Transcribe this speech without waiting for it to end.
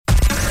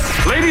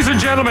Ladies and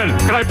gentlemen,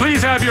 can I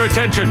please have your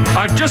attention?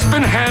 I've just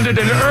been handed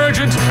an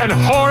urgent and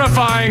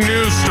horrifying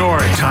news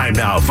story. Time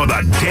now for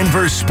the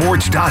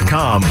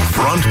DenverSports.com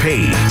front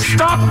page.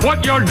 Stop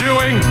what you're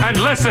doing and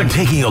listen.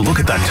 Taking a look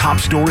at the top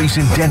stories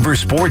in Denver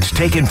sports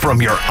taken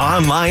from your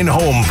online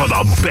home for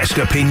the best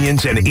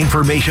opinions and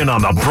information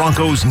on the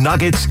Broncos,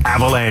 Nuggets,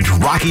 Avalanche,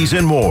 Rockies,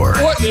 and more.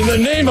 What in the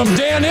name of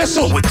Dan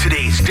Issel? With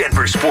today's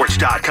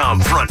DenverSports.com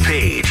front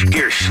page,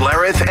 here's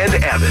Schlereth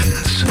and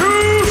Evans.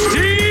 Who's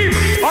team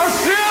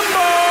assemble?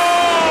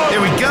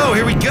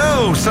 Here we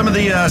go. Some of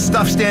the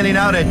stuff standing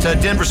out at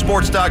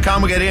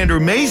DenverSports.com. We got Andrew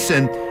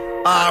Mason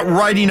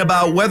writing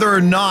about whether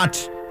or not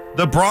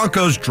the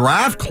Broncos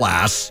draft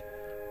class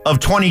of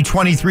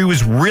 2023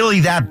 was really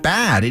that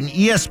bad. An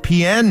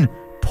ESPN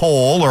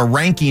poll or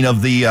ranking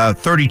of the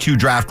 32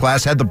 draft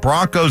class had the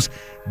Broncos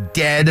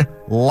dead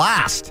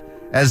last,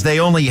 as they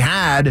only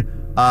had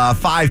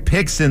 5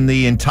 picks in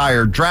the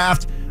entire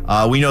draft.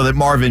 We know that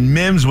Marvin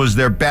Mims was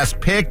their best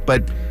pick,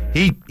 but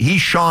he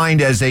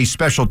shined as a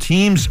special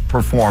teams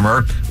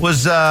performer,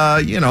 was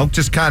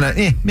just kind of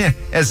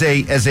as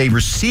a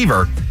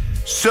receiver.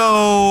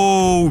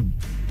 So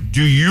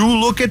do you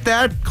look at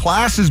that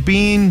class as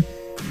being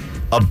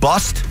a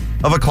bust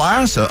of a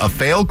class, a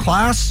failed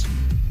class?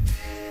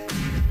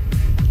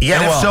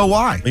 Yeah, and if so,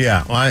 why?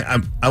 Yeah,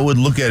 I would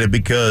look at it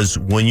because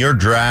when you're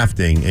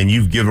drafting and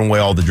you've given away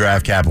all the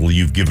draft capital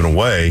you've given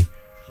away,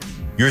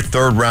 your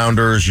third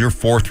rounders, your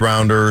fourth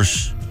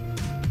rounders,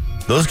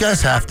 those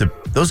guys have to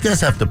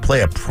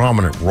play a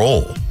prominent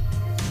role.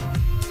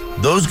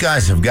 Those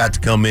guys have got to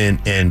come in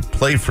and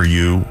play for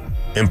you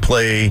and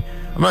play.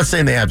 I'm not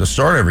saying they have to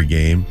start every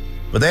game,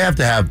 but they have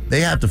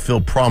to fill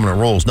prominent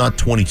roles, not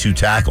 22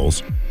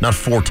 tackles, not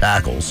 4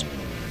 tackles.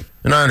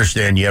 And I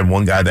understand you had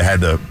one guy that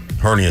had the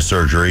hernia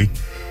surgery,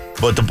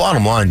 but the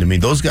bottom line to me,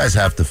 those guys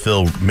have to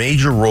fill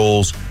major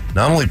roles,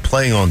 not only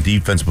playing on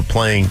defense, but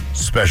playing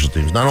special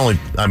teams.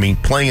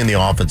 Playing in the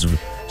offensive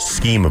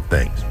scheme of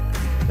things.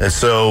 And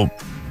so,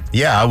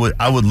 yeah,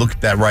 I would look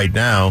at that right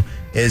now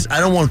as, I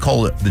don't want to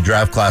call it the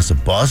draft class a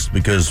bust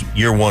because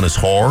year one is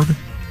hard,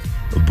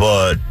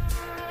 but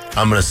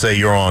I'm going to say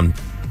you're on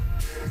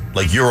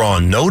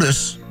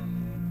notice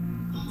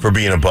for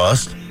being a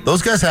bust.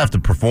 Those guys have to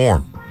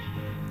perform.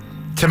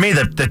 To me,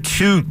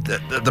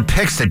 the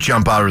picks that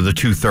jump out are the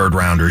 2 third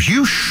rounders.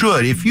 You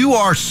should, if you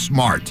are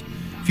smart,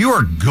 if you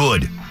are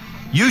good,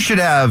 you should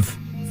have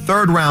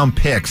third round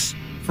picks.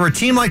 For a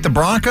team like the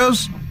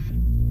Broncos,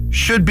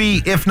 should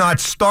be, if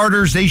not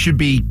starters, they should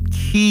be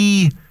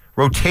key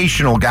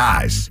rotational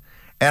guys.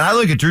 And I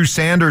look at Drew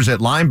Sanders at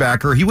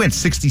linebacker. He went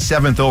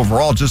 67th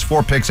overall, just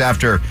 4 picks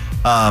after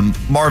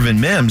Marvin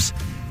Mims.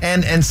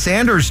 And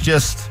Sanders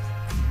just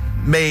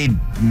made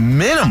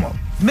minimum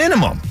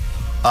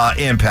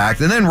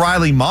impact. And then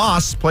Riley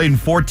Moss played in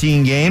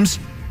 14 games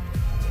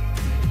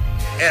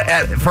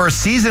for a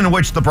season in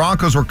which the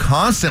Broncos were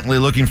constantly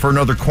looking for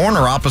another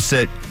corner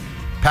opposite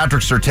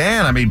Patrick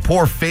Surtain. I mean,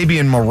 poor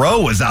Fabian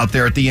Moreau was out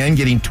there at the end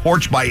getting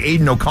torched by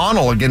Aiden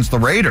O'Connell against the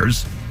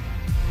Raiders.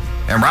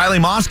 And Riley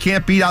Moss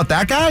can't beat out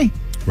that guy?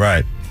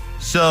 Right.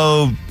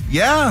 So,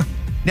 yeah.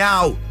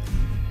 Now,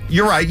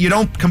 you're right. You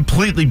don't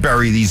completely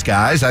bury these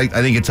guys. I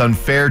think it's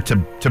unfair to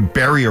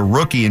bury a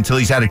rookie until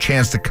he's had a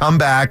chance to come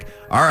back.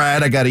 All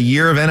right, I got a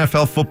year of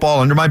NFL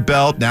football under my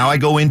belt. Now I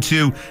go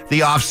into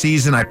the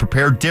offseason. I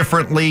prepare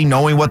differently,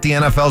 knowing what the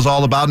NFL's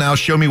all about. Now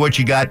show me what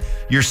you got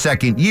your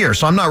second year.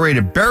 So I'm not ready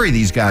to bury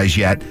these guys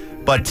yet.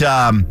 But,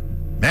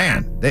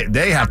 man,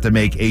 they have to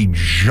make a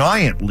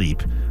giant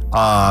leap.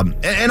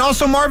 And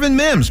also Marvin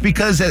Mims,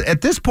 because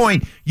at this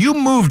point, you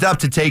moved up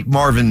to take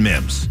Marvin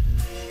Mims.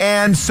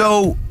 And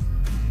so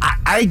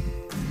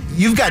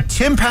you've got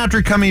Tim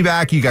Patrick coming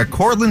back, you got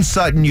Cortland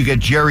Sutton, you got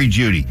Jerry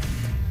Jeudy.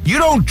 You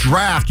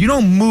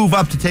don't move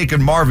up to take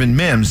Marvin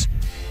Mims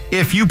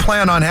if you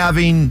plan on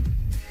having,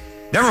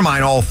 never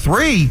mind all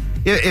 3,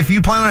 if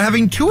you plan on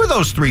having 2 of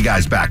those 3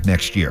 guys back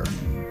next year.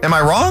 Am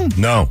I wrong?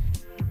 No,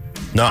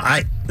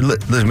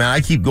 listen, man, I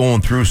keep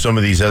going through some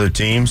of these other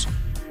teams,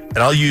 and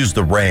I'll use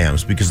the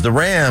Rams because the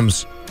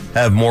Rams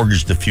have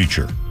mortgaged the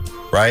future,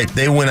 right?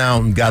 They went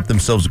out and got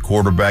themselves a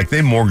quarterback.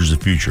 They mortgaged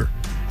the future.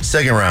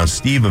 Second round,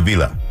 Steve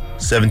Avila,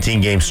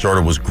 17-game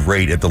starter, was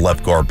great at the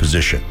left guard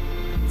position.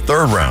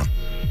 Third round,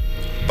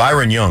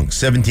 Byron Young,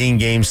 17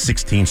 games,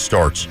 16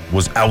 starts,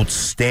 was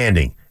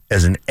outstanding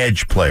as an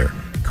edge player.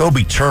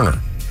 Kobe Turner,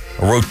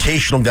 a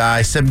rotational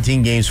guy,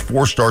 17 games,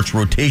 4 starts,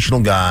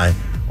 rotational guy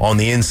on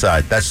the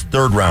inside. That's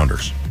third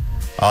rounders.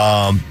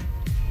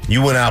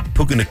 You went out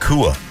Puka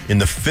Nacua in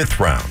the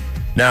 5th round.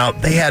 Now,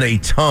 they had a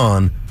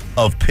ton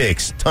of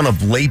picks, ton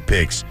of late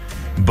picks,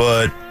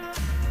 but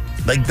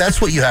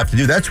that's what you have to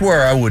do. That's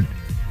where I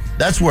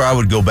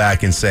would go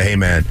back and say, hey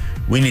man,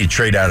 we need to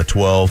trade out of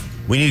 12.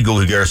 We need to go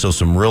get ourselves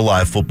some real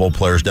live football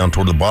players down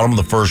toward the bottom of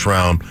the 1st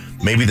round,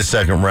 maybe the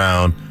 2nd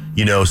round,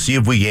 see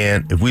if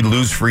we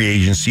lose free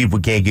agents, see if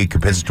we can't get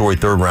compensatory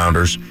 3rd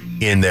rounders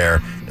in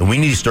there. And we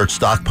need to start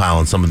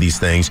stockpiling some of these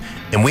things.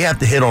 And we have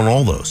to hit on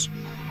all those.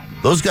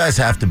 Those guys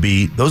have to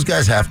be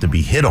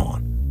hit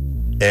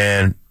on.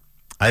 And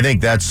I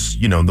think that's,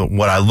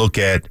 what I look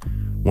at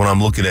when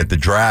I'm looking at the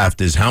draft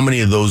is how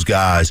many of those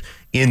guys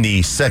in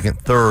the second,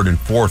 third, and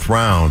fourth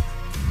round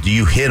do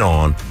you hit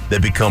on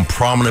that become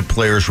prominent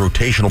players,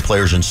 rotational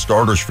players, and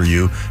starters for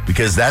you?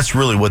 Because that's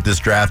really what this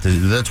draft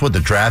is. That's what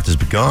the draft has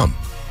become.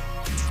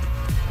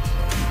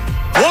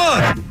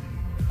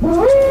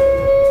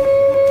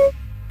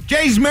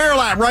 James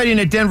Merilatt writing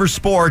at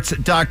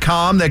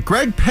denversports.com that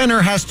Greg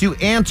Penner has to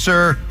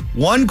answer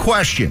one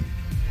question.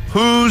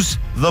 Who's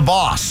the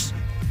boss?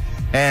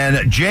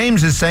 And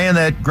James is saying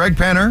that Greg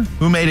Penner,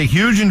 who made a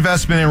huge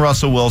investment in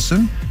Russell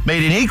Wilson,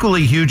 made an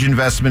equally huge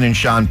investment in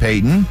Sean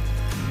Payton,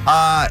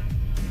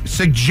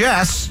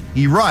 suggests,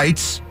 he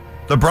writes,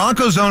 the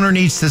Broncos owner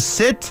needs to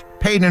sit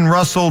Payton and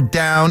Russell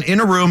down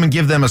in a room and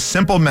give them a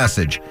simple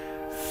message.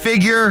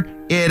 Figure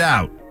it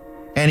out.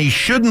 And he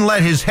shouldn't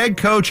let his head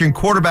coach and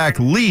quarterback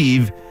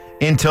leave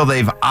until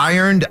they've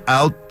ironed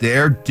out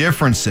their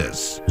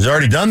differences. He's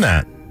already done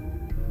that.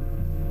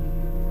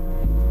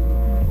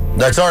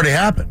 That's already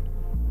happened.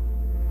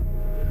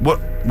 What?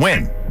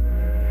 When?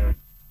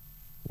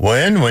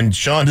 When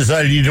Sean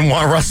decided he didn't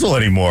want Russell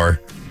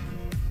anymore.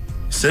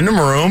 Sit in a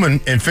room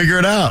and figure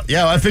it out.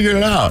 Yeah, I figured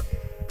it out.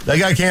 That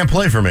guy can't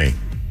play for me.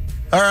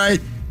 All right,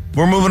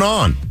 we're moving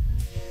on.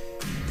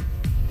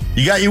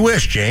 You got your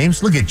wish,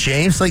 James. Look at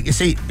James.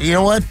 You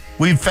know what?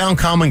 We've found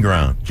common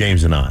ground,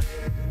 James and I.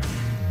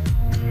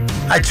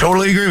 I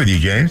totally agree with you,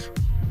 James.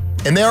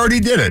 And they already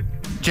did it.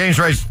 James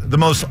writes, the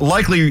most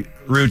likely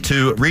route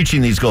to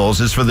reaching these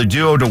goals is for the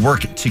duo to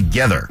work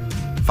together.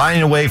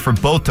 Finding a way for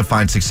both to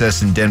find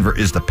success in Denver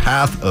is the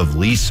path of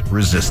least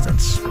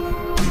resistance.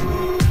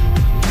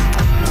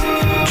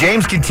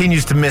 James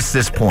continues to miss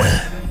this point.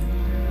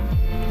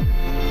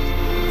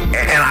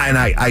 And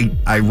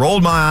I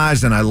rolled my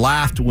eyes and I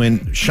laughed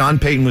when Sean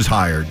Payton was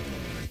hired.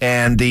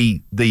 And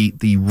the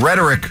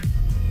rhetoric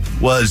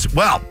was,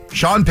 well,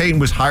 Sean Payton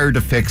was hired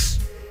to fix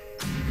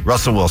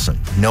Russell Wilson.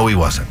 No, he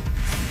wasn't.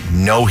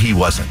 No, he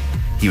wasn't.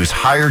 He was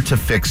hired to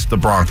fix the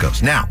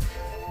Broncos. Now,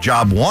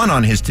 job one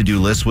on his to-do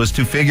list was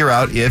to figure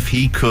out if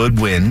he could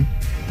win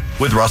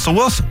with Russell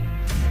Wilson.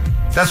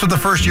 That's what the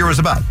first year was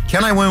about.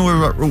 Can I win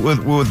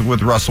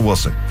with Russell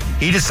Wilson?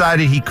 He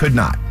decided he could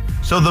not.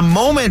 So the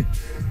moment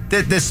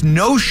that this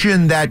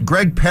notion that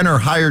Greg Penner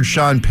hired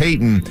Sean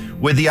Payton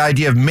with the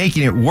idea of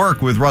making it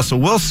work with Russell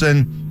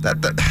Wilson,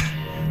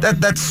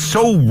 that's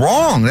so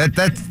wrong.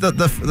 That's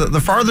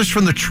the farthest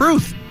from the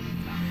truth.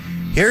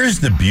 Here's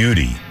the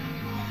beauty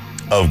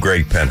of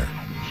Greg Penner.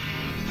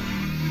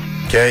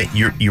 Okay,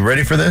 you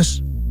ready for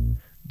this?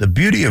 The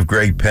beauty of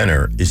Greg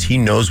Penner is he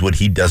knows what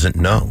he doesn't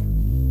know,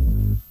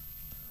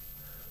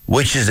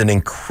 which is an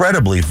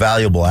incredibly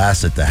valuable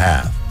asset to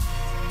have.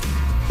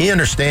 He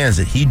understands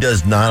that he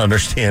does not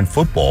understand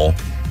football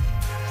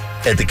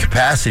at the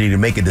capacity to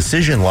make a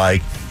decision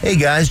like, hey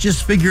guys,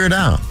 just figure it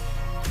out.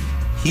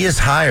 He has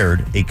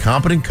hired a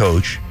competent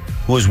coach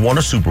who has won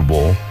a Super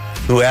Bowl,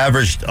 who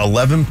averaged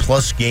 11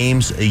 plus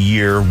games a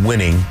year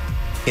winning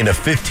in a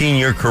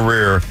 15-year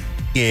career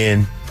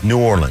in New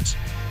Orleans.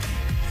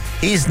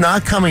 He's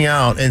not coming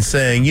out and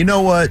saying, you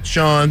know what,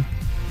 Sean,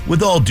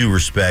 with all due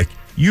respect,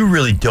 you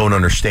really don't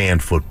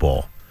understand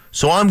football,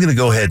 so I'm going to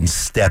go ahead and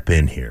step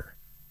in here.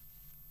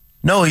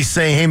 No, he's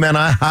saying, hey, man,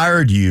 I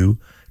hired you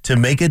to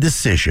make a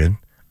decision.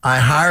 I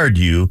hired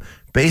you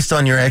based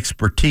on your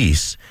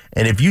expertise.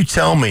 And if you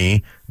tell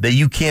me that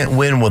you can't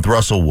win with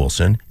Russell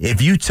Wilson,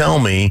 if you tell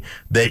me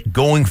that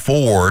going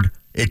forward,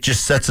 it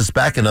just sets us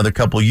back another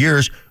couple of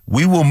years,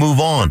 we will move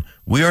on.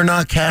 We are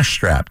not cash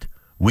strapped.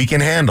 We can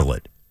handle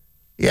it.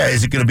 Yeah,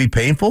 is it going to be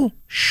painful?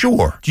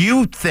 Sure. Do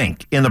you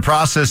think in the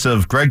process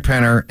of Greg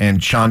Penner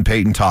and Sean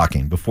Payton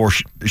talking before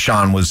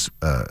Sean was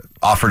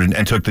offered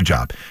and took the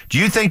job, do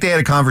you think they had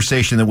a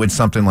conversation that went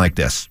something like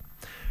this?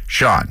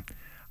 Sean,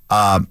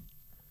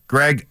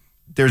 Greg,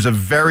 there's a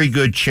very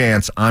good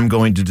chance I'm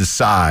going to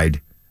decide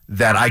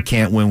that I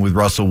can't win with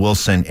Russell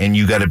Wilson, and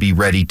you got to be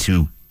ready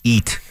to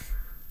eat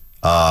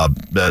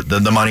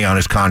the money on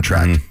his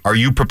contract. Mm-hmm. Are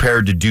you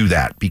prepared to do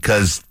that?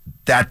 Because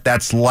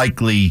that's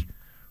likely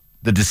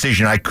the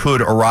decision I could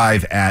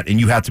arrive at, and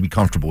you have to be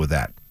comfortable with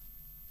that.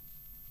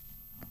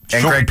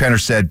 And Sure. Greg Penner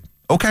said,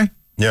 okay.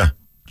 Yeah.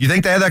 Do you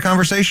think they had that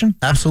conversation?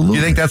 Absolutely. Do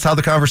you think that's how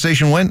the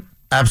conversation went?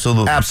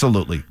 Absolutely.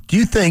 Absolutely. Do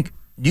you think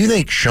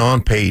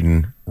Sean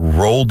Payton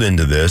rolled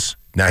into this?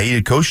 Now, he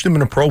had coached him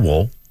in a Pro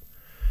Bowl.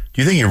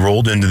 Do you think he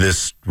rolled into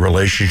this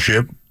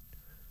relationship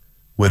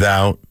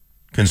without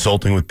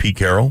consulting with Pete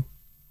Carroll,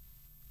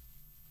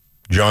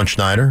 John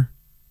Schneider,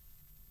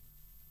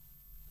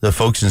 the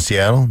folks in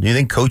Seattle? Do you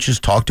think coaches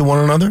talk to one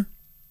another?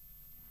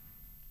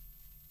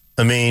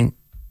 I mean,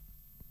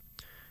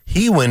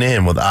 he went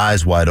in with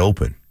eyes wide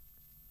open.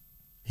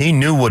 He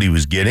knew what he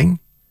was getting,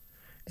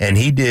 and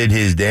he did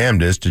his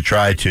damnedest to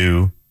try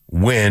to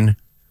win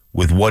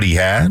with what he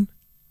had.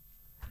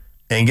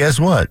 And guess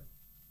what?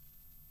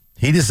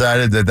 He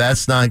decided that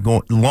that's not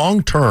going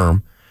long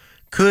term.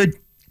 Could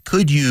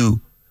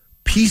you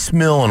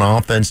piecemeal an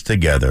offense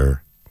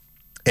together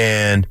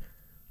and,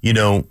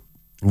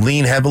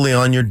 lean heavily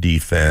on your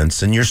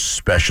defense and your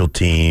special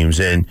teams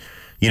and,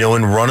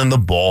 and running the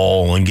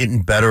ball and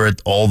getting better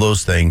at all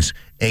those things?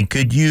 And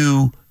could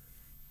you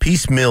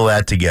piecemeal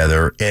that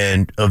together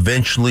and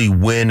eventually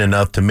win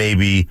enough to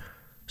maybe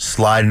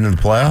slide into the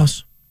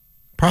playoffs?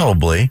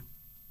 Probably.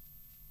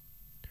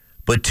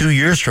 But 2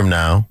 years from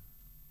now,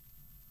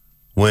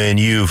 when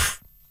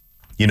you've,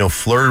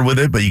 flirted with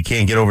it, but you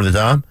can't get over the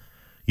top,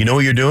 you know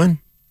what you're doing?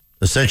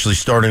 Essentially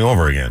starting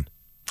over again.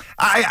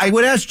 I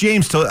would ask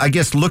James to, I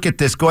guess,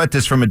 go at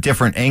this from a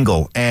different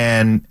angle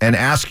and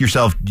ask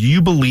yourself, do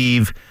you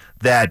believe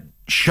that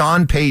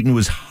Sean Payton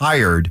was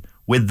hired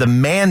with the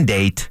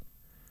mandate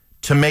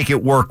to make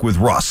it work with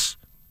Russ?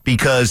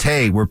 Because,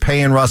 hey, we're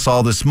paying Russ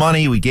all this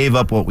money. We gave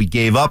up what we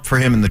gave up for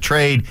him in the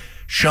trade.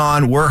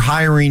 Sean, we're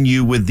hiring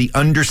you with the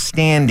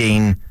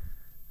understanding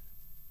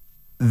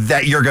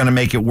that you're going to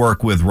make it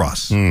work with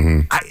Russ.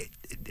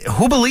 Mm-hmm.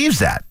 Who believes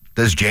that?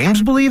 Does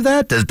James believe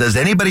that? Does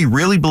anybody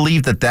really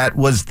believe that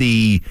was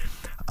the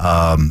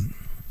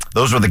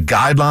those were the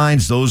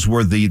guidelines? Those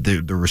were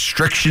the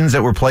restrictions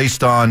that were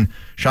placed on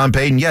Sean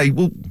Payton? Yeah,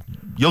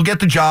 you'll get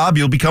the job.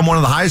 You'll become one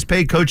of the highest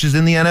paid coaches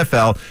in the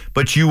NFL,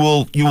 but you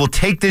will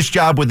take this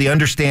job with the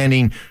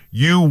understanding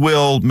you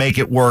will make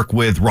it work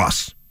with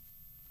Russ.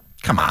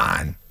 Come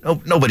on.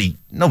 Nobody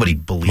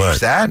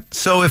believes that.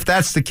 So if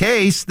that's the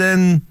case,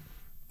 then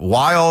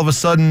why all of a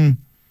sudden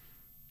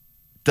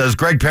does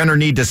Greg Penner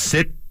need to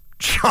sit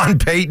Sean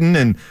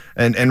Payton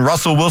and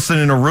Russell Wilson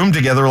in a room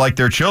together like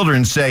their children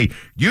and say,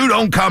 you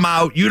don't come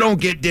out, you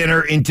don't get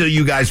dinner until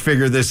you guys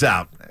figure this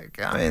out?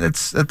 I mean,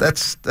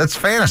 that's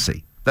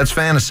fantasy. That's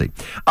fantasy.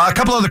 A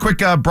couple other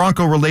quick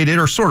Bronco-related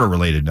or sort of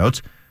related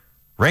notes.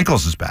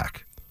 Wrinkles is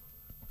back.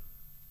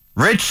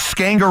 Rich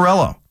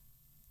Scangarello,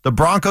 the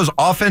Broncos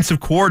offensive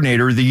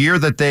coordinator, the year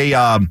that they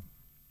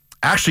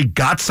actually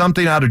got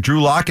something out of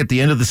Drew Lock at the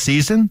end of the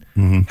season,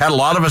 had a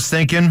lot of us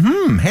thinking,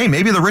 hey,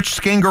 maybe the Rich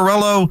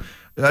Scangarello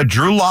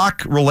Drew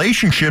Lock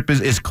relationship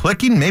is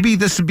clicking. Maybe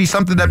this would be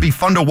something that'd be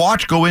fun to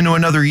watch, go into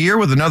another year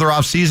with another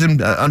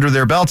offseason under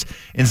their belts.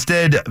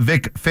 Instead,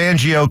 Vic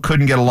Fangio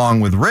couldn't get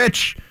along with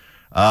Rich.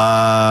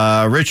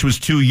 Rich was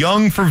too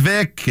young for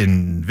Vic,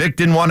 and Vic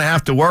didn't want to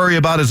have to worry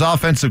about his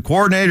offensive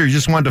coordinator. He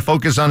just wanted to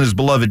focus on his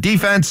beloved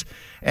defense.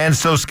 And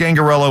so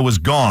Scangarello was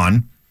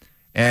gone,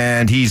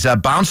 and he's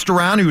bounced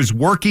around. He was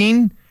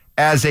working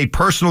as a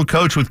personal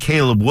coach with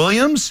Caleb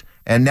Williams,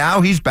 and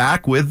now he's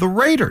back with the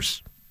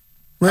Raiders.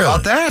 Really? How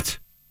about that?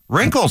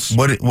 Wrinkles.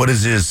 What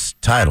is his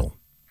title?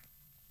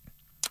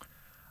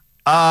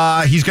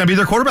 He's going to be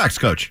their quarterbacks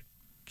coach.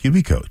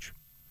 QB coach.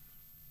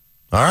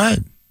 All right.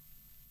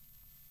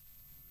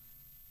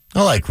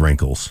 I like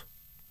Wrinkles.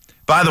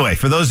 By the way,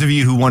 for those of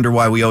you who wonder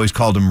why we always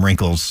called him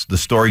Wrinkles, the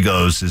story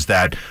goes is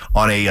that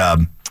on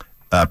a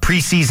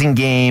preseason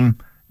game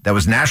that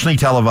was nationally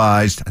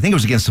televised, I think it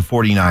was against the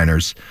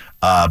 49ers,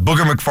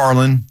 Booger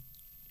McFarland,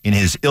 in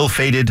his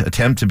ill-fated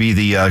attempt to be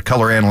the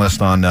color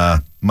analyst on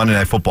Monday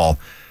Night Football,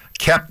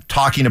 kept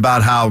talking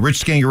about how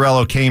Rich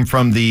Scangarello came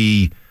from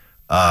the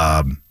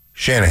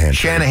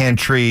Shanahan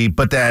tree,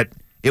 but that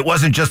it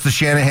wasn't just the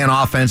Shanahan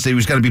offense. He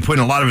was going to be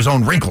putting a lot of his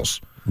own wrinkles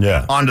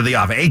onto the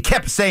offense. He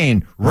kept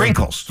saying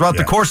wrinkles throughout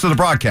the course of the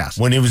broadcast.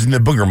 When he was in the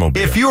Booger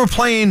Mobile. If you were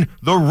playing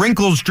the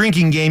wrinkles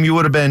drinking game, you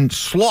would have been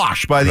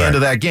sloshed by the end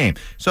of that game.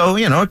 So,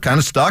 it kind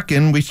of stuck,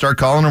 and we start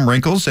calling him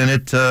Wrinkles, and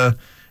it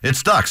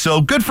stuck. So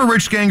good for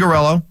Rich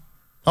Scangarello.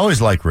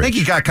 Always like Rich. I think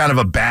he got kind of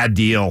a bad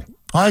deal.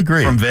 I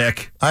agree. From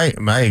Vic. He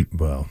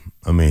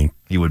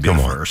would be the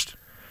first.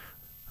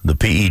 The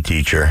PE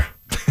teacher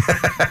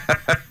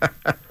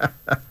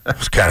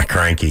was kind of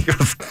cranky. He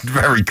was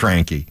very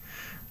cranky.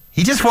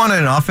 He just wanted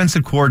an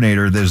offensive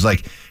coordinator that was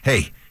like,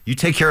 hey, you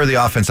take care of the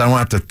offense. I don't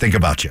have to think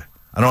about you.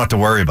 I don't have to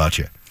worry about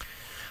you.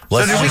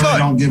 I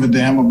don't give a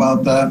damn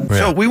about that. Yeah.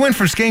 So we went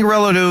from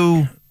Scangarello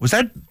to, was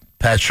that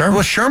Pat Shurmur?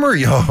 Was Shurmur?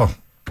 Yo.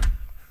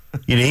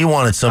 He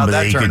wanted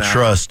somebody he could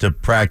trust to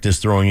practice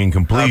throwing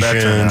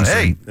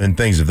incompletions and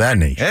things of that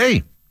nature.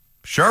 Hey,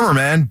 Shurmur,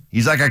 man,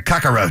 he's like a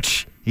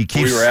cockroach. We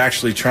were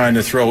actually trying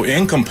to throw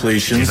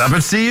incompletions. He's up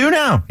at CU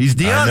now. He's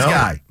Deion's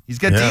guy. He's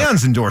got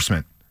Deion's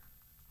endorsement.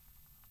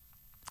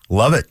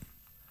 Love it.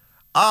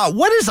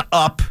 What is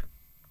up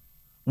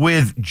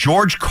with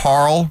George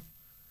Karl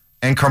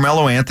and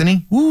Carmelo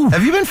Anthony? Ooh.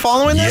 Have you been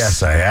following this?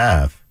 Yes, I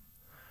have.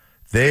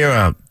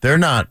 They're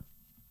not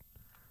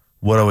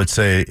what I would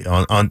say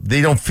on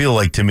they don't feel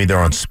like to me they're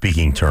on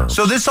speaking terms.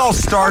 So this all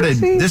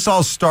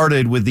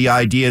started with the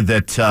idea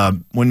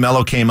that when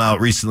Melo came out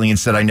recently and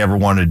said I never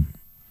wanted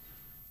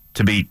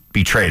to be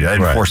traded. I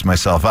didn't force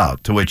myself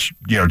out. To which,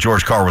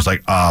 George Karl was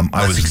like,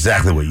 that's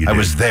exactly what you did. I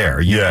was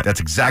there. That's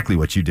exactly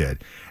what you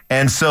did.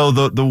 And so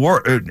the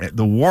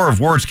war of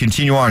words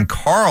continue on.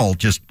 Karl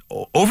just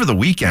over the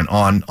weekend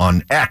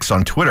on X,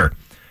 on Twitter,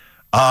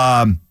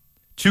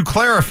 to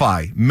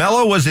clarify,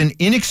 Melo was an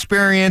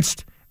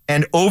inexperienced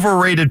and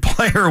overrated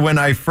player when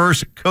I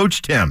first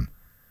coached him.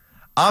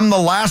 I'm the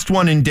last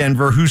one in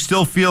Denver who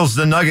still feels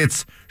the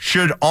Nuggets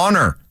should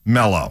honor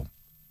Melo.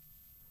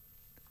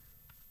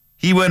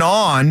 He went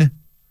on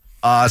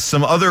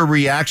some other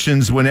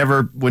reactions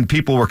when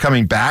people were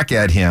coming back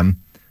at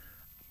him.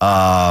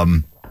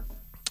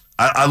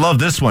 I love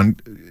this one.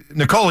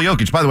 Nikola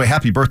Jokic, by the way,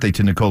 happy birthday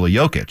to Nikola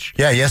Jokic.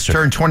 Yeah, yesterday.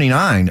 Turned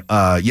 29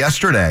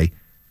 yesterday.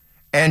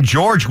 And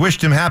George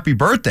wished him happy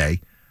birthday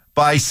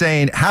by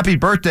saying, happy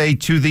birthday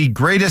to the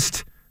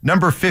greatest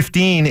number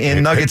 15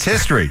 in Nuggets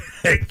history.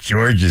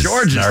 George is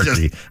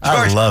snarky.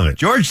 I love it.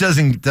 George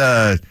doesn't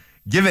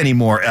give any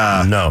more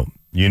no,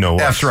 you know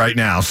what? F's right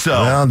now. So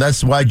well,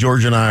 that's why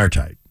George and I are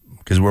tight,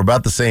 because we're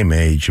about the same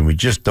age, and we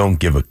just don't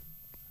give a...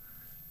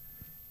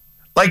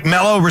 Like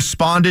Melo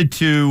responded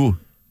to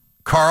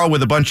Karl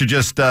with a bunch of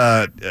just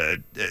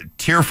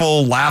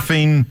tearful,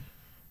 laughing,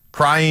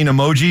 crying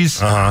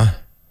emojis. Uh-huh.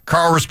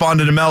 Karl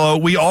responded to Melo,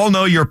 we all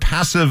know you're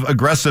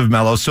passive-aggressive,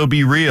 Melo, so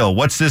be real.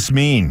 What's this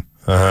mean?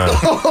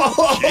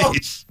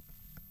 Jeez.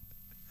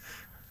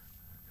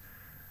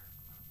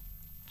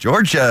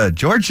 George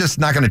just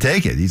not going to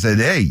take it. He said,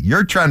 hey,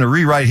 you're trying to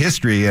rewrite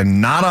history and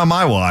not on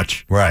my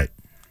watch. Right.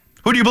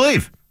 Who do you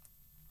believe?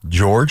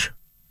 George?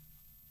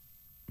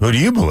 Who do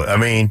you believe? I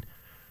mean,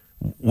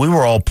 we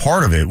were all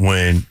part of it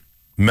when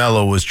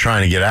Melo was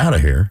trying to get out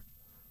of here.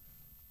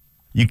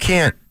 You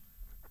can't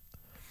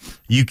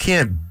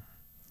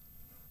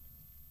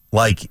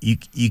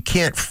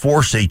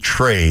force a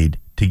trade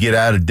to get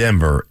out of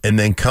Denver and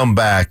then come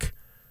back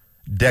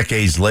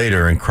decades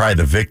later and cry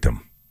the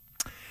victim.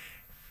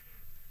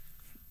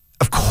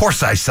 Of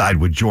course I side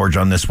with George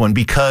on this one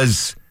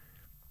because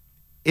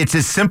it's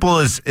as simple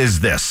as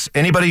this.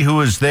 Anybody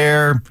who is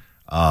there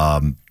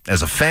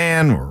as a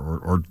fan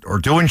or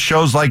doing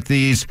shows like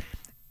these,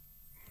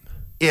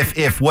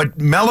 if what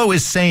Melo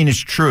is saying is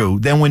true,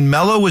 then when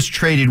Melo was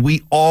traded,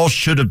 we all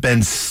should have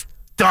been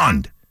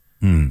stunned.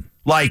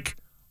 Like,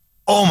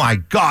 oh my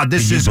God,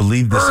 this is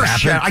believe this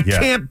happened? I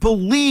can't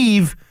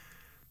believe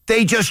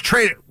they just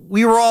traded.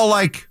 We were all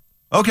like,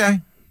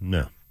 okay.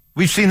 No.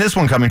 We've seen this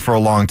one coming for a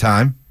long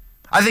time.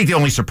 I think the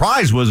only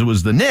surprise was it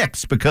was the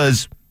Knicks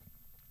because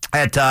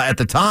at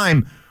the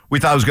time we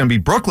thought it was going to be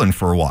Brooklyn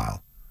for a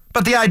while.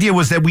 But the idea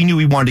was that we knew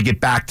we wanted to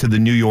get back to the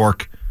New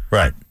York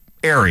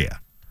area.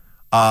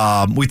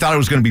 We thought it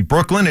was going to be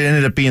Brooklyn. It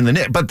ended up being the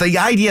Knicks. But the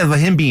idea of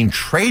him being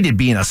traded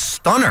being a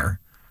stunner,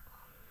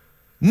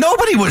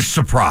 nobody was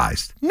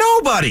surprised.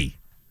 Nobody.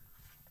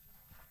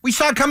 We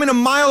saw it coming a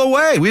mile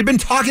away. We had been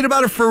talking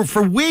about it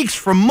for weeks,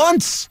 for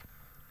months.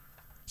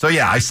 So,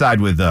 yeah, I side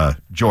with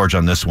George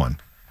on this one.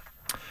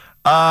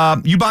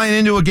 You buying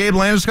into a Gabe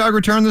Landeskog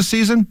return this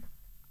season?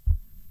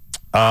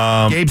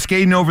 Gabe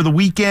skating over the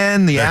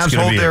weekend. The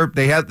Avs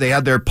they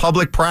had their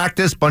public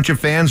practice. Bunch of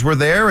fans were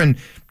there, and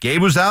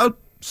Gabe was out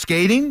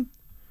skating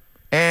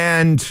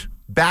and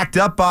backed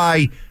up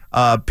by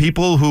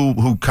people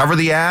who cover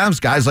the Avs,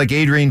 guys like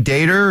Adrian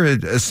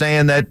Dater,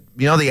 saying that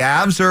the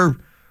Avs are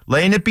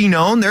letting it be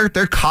known they're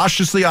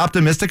cautiously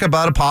optimistic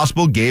about a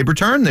possible Gabe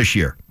return this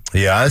year.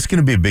 Yeah, it's going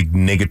to be a big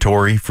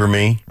negatory for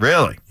me.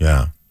 Really?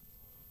 Yeah.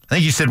 I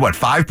think you said,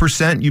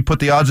 5% you put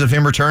the odds of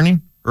him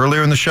returning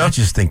earlier in the show? I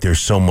just think there's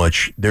so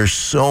much.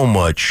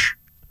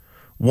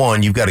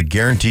 One, you've got a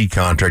guaranteed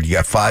contract. You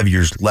got 5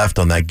 years left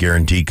on that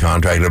guaranteed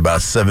contract at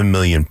about $7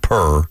 million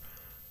per.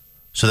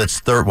 So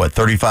that's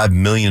 $35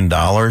 million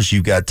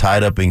you've got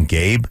tied up in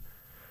Gabe.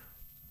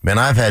 Man,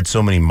 I've had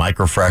so many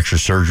microfracture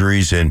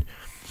surgeries, and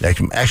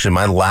actually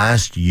my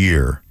last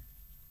year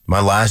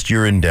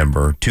in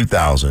Denver,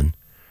 2000,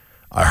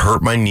 I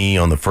hurt my knee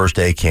on the first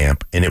day of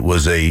camp, and it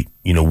was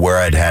where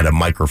I'd had a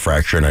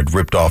microfracture, and I'd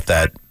ripped off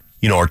that,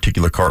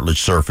 articular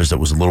cartilage surface that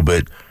was a little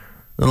bit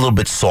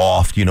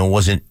soft,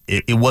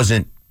 it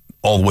wasn't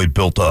all the way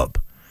built up,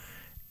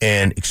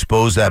 and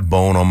exposed that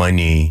bone on my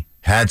knee,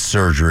 had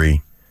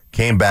surgery,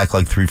 came back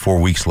like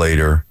 3-4 weeks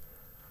later,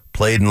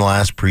 played in the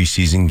last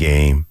preseason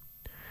game,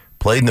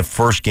 played in the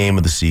first game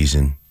of the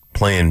season,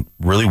 playing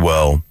really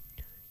well,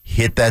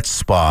 hit that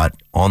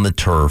spot on the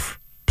turf,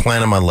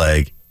 planted my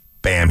leg,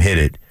 bam, hit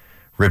it,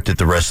 ripped it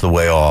the rest of the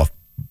way off,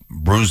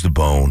 bruised the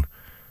bone,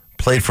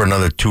 played for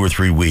another 2 or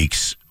 3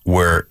 weeks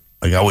where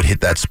I would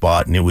hit that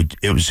spot and it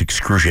was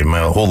excruciating.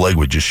 My whole leg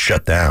would just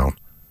shut down.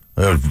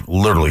 I would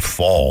literally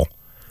fall.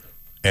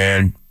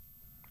 And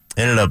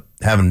ended up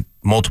having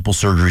multiple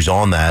surgeries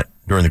on that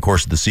during the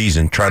course of the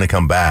season, trying to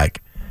come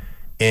back.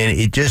 And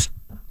it just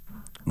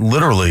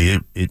literally,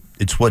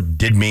 it's what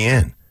did me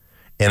in.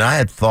 And I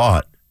had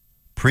thought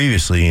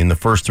previously in the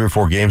first 3 or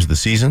 4 games of the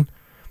season,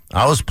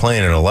 I was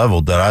playing at a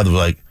level that I was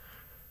like,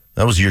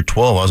 that was year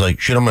 12. I was like,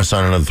 shit, I'm going to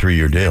sign another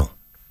 3-year deal.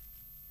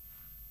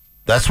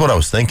 That's what I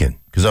was thinking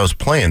because I was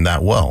playing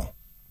that well.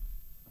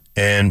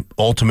 And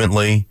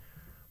ultimately,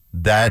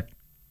 that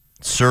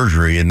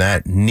surgery and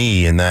that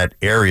knee in that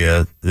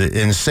area,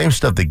 and the same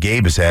stuff that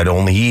Gabe has had,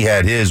 only he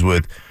had his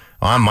with,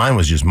 mine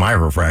was just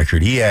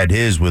microfractured. He had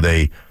his with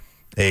a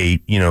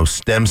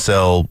stem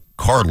cell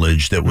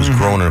cartilage that was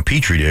grown in a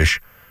petri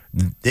dish.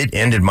 It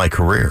ended my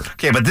career.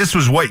 Okay, but this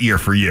was what year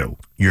for you?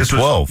 Year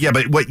 12. Yeah,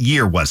 but what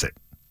year was it?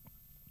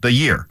 The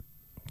year?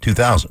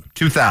 2000.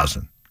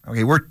 2000.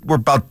 Okay, we're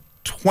about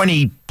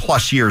 20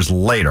 plus years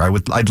later.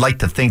 I'd like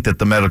to think that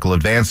the medical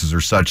advances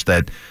are such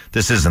that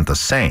this isn't the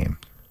same.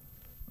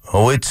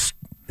 Oh, it's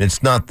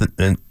not.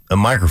 a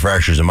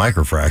microfracture is a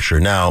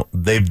microfracture. Now,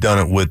 they've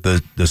done it with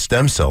the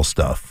stem cell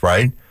stuff,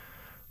 right?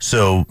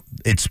 So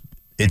it's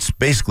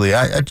basically,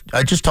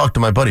 I just talked to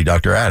my buddy,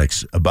 Dr.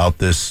 Addix, about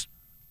this,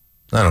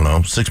 I don't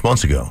know, 6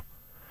 months ago.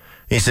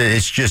 He said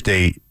it's just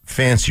a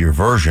fancier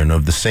version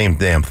of the same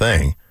damn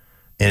thing.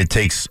 And it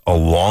takes a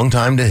long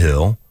time to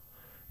heal,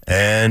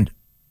 and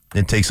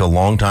it takes a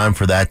long time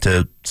for that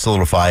to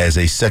solidify as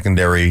a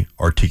secondary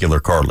articular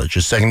cartilage,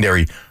 a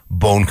secondary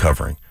bone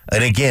covering.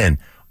 And again,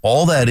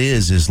 all that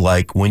is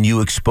like when you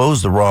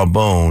expose the raw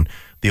bone,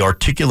 the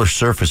articular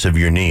surface of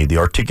your knee, the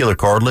articular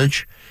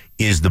cartilage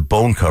is the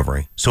bone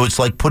covering. So it's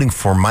like putting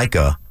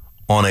formica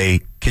on a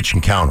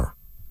kitchen counter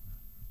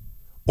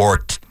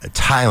or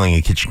tiling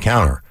a kitchen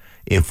counter.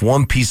 If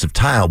one piece of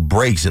tile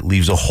breaks, it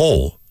leaves a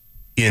hole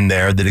in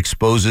there that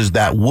exposes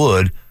that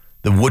wood,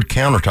 the wood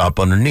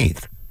countertop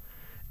underneath.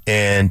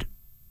 And,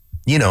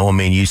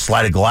 you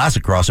slide a glass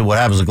across it, what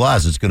happens to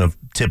glass? It's going to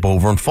tip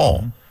over and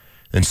fall.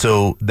 And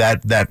so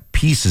that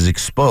piece is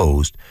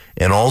exposed,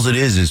 and all it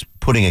is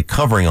putting a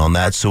covering on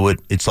that, so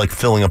it's like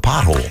filling a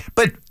pothole.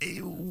 But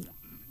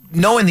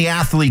knowing the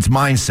athlete's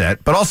mindset,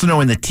 but also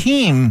knowing the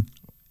team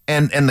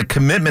and the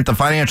commitment, the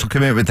financial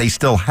commitment they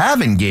still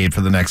have in Gabe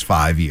for the next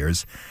 5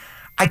 years,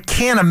 I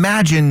can't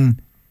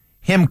imagine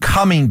him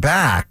coming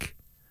back,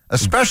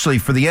 especially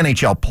for the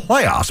NHL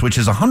playoffs, which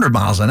is 100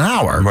 miles an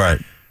hour.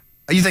 Right.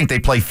 You think they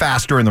play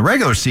faster in the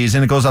regular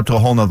season, it goes up to a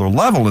whole nother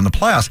level in the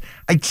playoffs.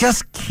 I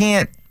just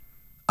can't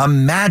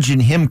imagine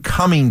him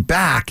coming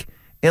back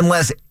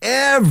unless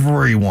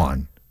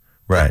everyone,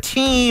 the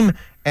team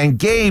and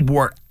Gabe,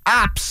 were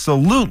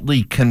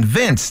absolutely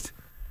convinced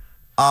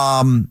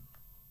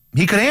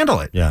he could handle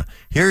it. Yeah.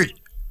 Here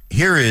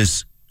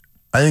is,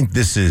 I think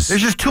this is...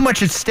 There's just too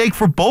much at stake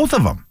for both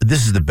of them.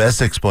 This is the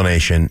best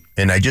explanation,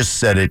 and I just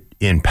said it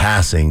in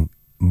passing,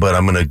 but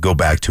I'm going to go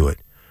back to it.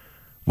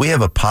 We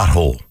have a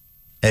pothole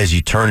as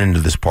you turn into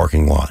this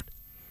parking lot.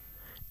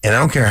 And I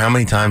don't care how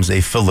many times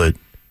they fill it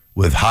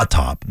with hot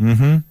top,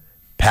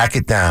 pack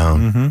it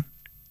down.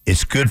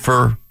 It's good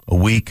for a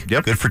week,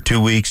 good for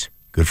 2 weeks,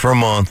 good for a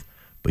month.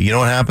 But you know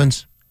what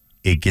happens?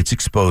 It gets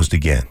exposed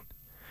again.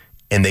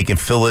 And they can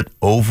fill it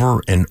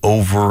over and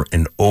over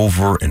and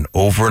over and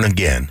over and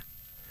again.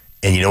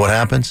 And you know what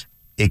happens?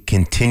 It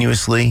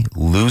continuously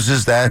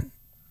loses that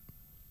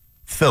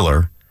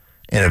filler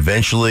and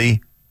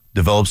eventually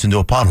develops into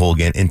a pothole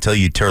again until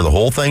you tear the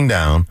whole thing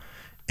down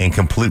and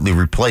completely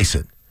replace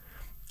it.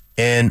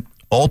 And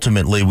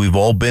ultimately, we've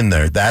all been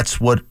there. That's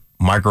what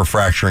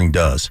microfracturing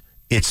does.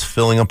 It's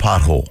filling a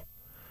pothole.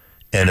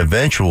 And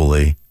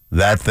eventually,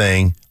 that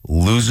thing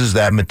loses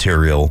that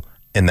material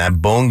and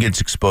that bone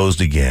gets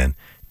exposed again.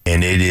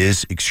 And it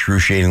is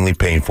excruciatingly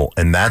painful.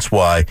 And that's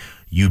why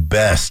you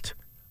best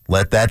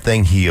let that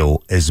thing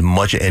heal as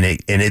much. And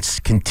it's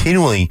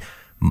continually,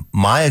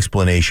 my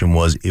explanation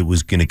was it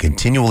was going to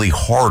continually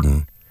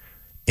harden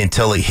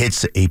until it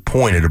hits a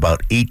point at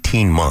about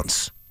 18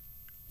 months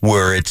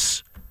where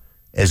it's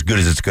as good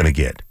as it's going to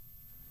get.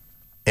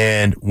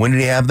 And when did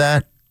he have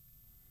that?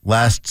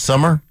 Last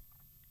summer?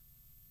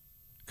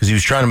 Because he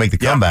was trying to make the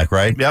comeback,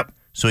 right? Yep.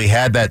 So he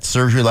had that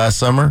surgery last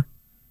summer.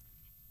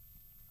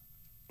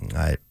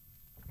 I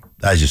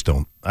just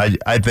don't.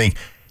 I think,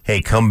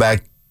 hey, come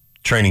back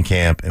training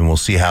camp and we'll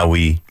see how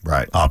we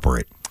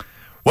operate.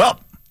 Well,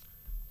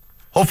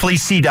 hopefully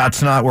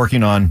CDOT's not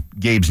working on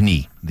Gabe's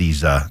knee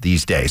these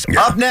days.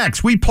 Yeah. Up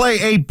next, we play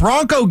a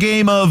Bronco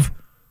game of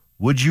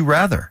Would You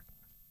Rather.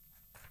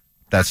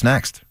 That's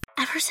next.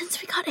 Ever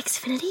since we got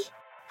Xfinity,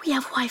 we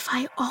have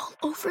Wi-Fi all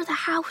over the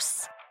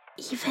house,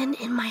 even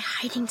in my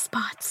hiding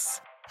spots.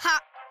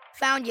 Ha!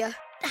 Found you.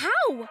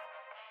 How?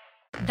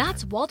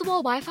 That's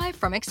wall-to-wall Wi-Fi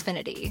from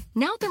Xfinity.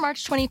 Now through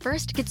March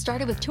 21st, get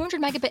started with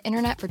 200 megabit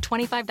internet for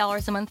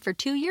 $25 a month for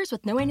 2 years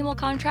with no annual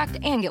contract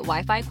and get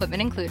Wi-Fi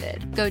equipment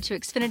included. Go to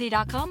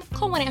Xfinity.com,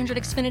 call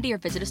 1-800-XFINITY or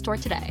visit a store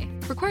today.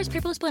 Requires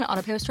paperless bill and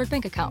auto-pay with stored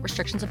bank account.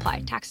 Restrictions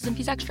apply. Taxes and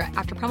fees extra.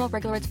 After promo,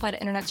 regular rates apply to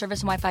internet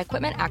service and Wi-Fi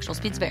equipment. Actual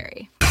speeds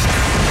vary.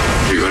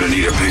 You're going to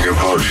need a bigger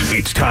boat.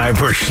 It's time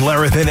for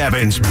Schlereth and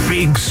Evans'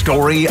 big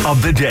story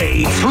of the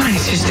day. Funny,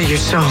 sister, you're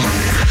so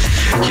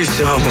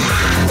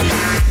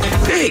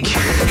big.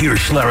 Here's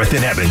Schlereth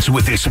and Evans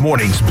with this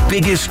morning's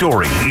biggest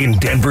story in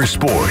Denver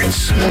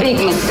sports. Big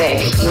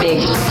mistake. Big,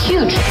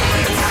 huge.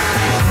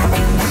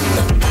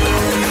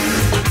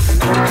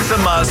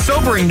 Some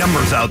sobering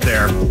numbers out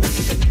there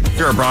if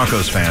you're a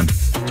Broncos fan.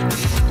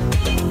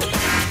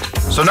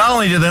 So not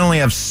only do they only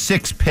have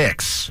 6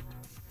 picks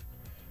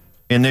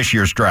in this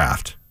year's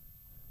draft,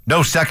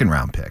 no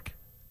second-round pick,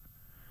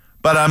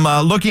 but I'm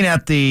looking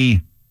at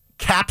the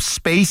cap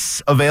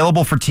space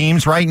available for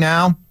teams right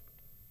now,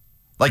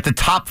 like the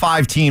top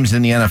 5 teams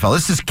in the NFL.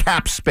 This is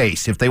cap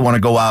space if they want to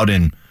go out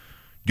and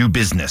do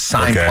business,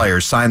 sign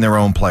players, sign their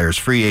own players,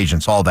 free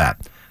agents, all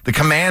that. The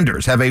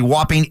Commanders have a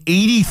whopping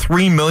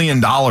 $83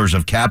 million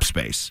of cap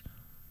space.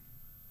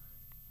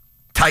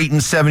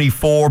 Titans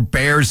 74,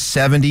 Bears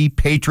 70,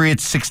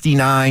 Patriots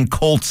 69,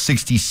 Colts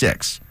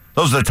 66.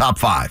 Those are the top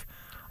 5.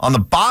 On the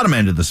bottom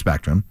end of the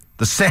spectrum,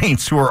 the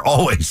Saints, who are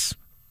always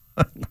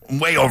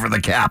Way over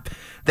the cap.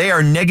 They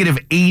are negative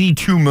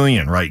 $82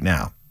 million right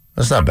now.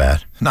 That's not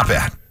bad. Not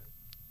bad.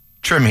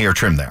 Trim here,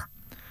 trim there.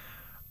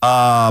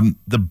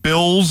 The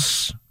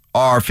Bills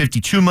are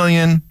 $52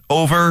 million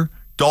over.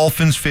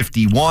 Dolphins,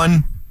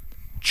 $51.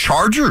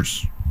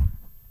 Chargers.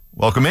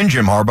 Welcome in,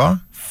 Jim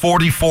Harbaugh.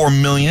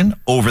 $44 million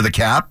over the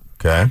cap.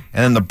 Okay.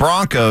 And then the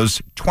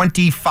Broncos,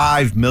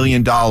 $25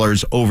 million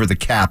over the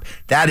cap.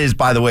 That is,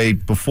 by the way,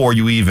 before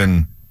you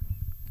even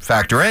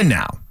factor in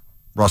now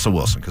Russell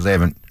Wilson, because they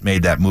haven't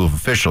made that move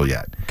official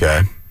yet.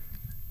 Okay.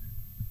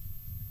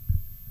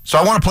 So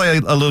I want to play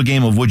a little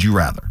game of Would You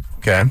Rather.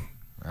 Okay.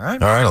 All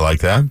right. All right, I like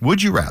that.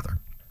 Would you rather?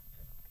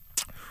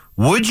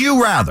 Would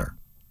you rather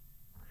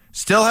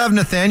still have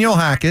Nathaniel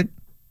Hackett,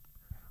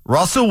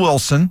 Russell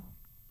Wilson,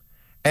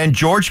 and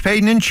George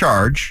Payton in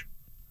charge,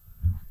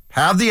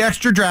 have the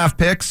extra draft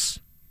picks,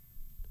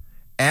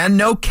 and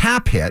no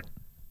cap hit,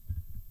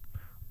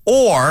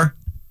 or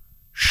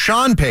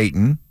Sean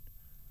Payton,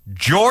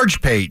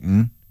 George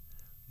Payton,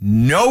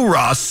 no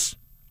Russ,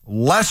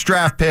 less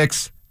draft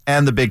picks,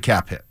 and the big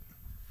cap hit?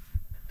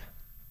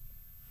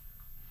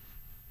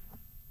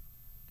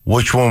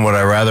 Which one would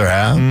I rather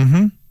have?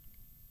 Mm-hmm.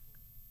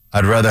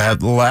 I'd rather have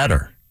the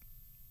latter.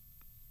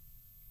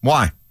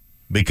 Why?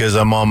 Because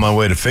I'm on my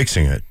way to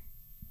fixing it.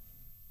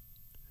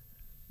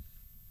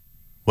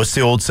 What's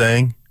the old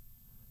saying?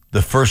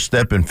 The first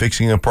step in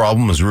fixing a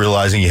problem is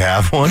realizing you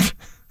have one.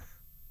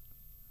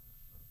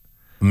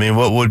 I mean,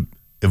 what would,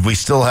 if we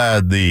still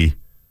had the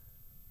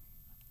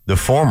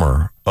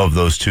former of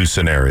those two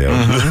scenarios?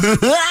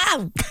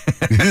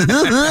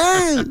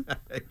 Mm-hmm.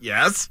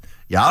 Yes.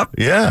 Yep.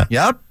 Yeah.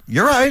 Yep.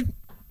 You're right.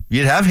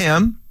 You'd have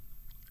him.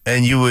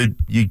 And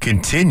you'd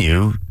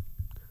continue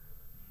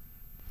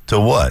to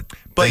what?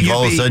 But think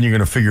all of a sudden you're going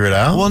to figure it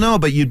out? Well, no,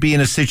 but you'd be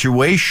in a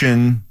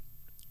situation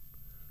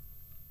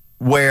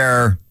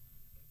where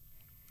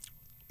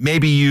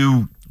maybe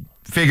you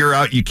figure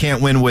out you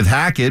can't win with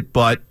Hackett,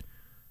 but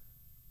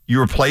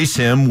you replace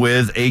him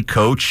with a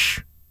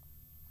coach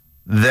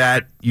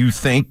that you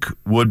think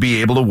would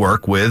be able to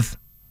work with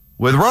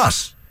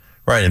Russ.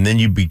 Right, and then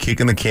you'd be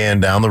kicking the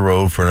can down the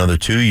road for another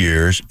 2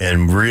 years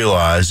and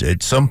realize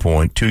at some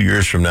point, 2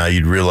 years from now,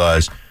 you'd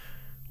realize,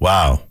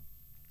 wow,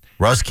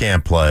 Russ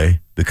can't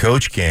play, the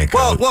coach can't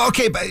coach. Well,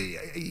 okay, but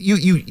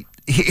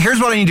here's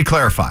what I need to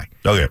clarify.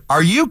 Okay.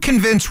 Are you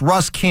convinced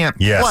Russ can't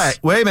play?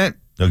 Wait a minute.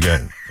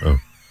 Okay.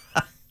 Oh.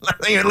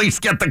 Let me at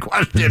least get the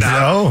question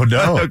out.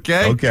 No.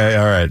 Okay. Okay,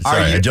 all right.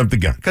 Sorry, I jumped the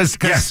gun. Because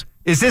yes.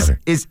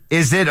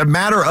 Is it a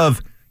matter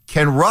of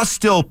can Russ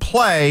still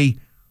play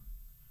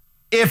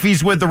if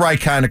he's with the right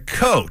kind of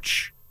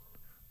coach?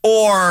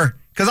 Or,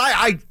 because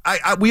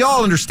we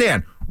all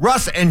understand,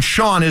 Russ and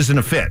Sean isn't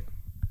a fit.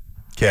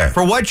 Okay.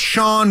 For what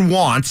Sean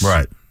wants,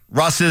 right.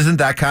 Russ isn't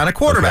that kind of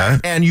quarterback.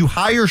 Okay. And you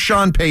hire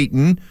Sean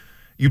Payton,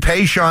 you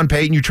pay Sean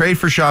Payton, you trade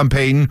for Sean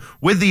Payton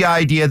with the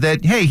idea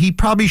that, hey, he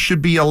probably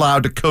should be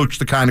allowed to coach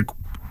the kind of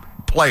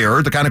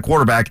player, the kind of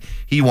quarterback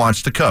he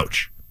wants to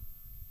coach.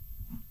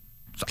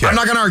 So I'm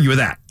not going to argue with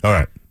that. All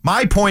right.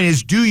 My point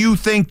is, do you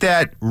think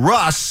that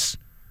Russ,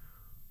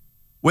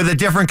 with a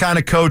different kind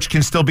of coach,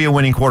 can still be a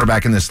winning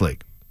quarterback in this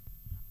league?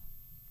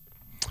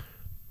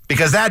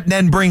 Because that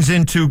then brings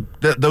into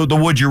the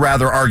would you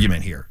rather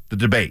argument here, the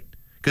debate.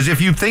 Because if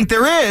you think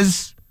there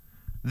is,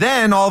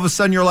 then all of a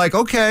sudden you're like,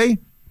 okay,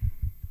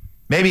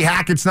 maybe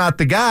Hackett's not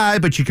the guy,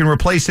 but you can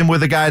replace him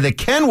with a guy that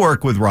can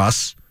work with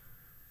Russ,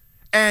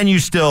 and you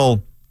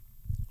still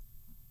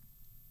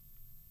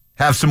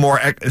have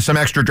some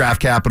extra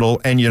draft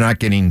capital, and you're not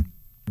getting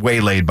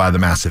waylaid by the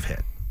massive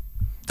hit.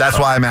 That's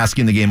why I'm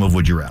asking the game of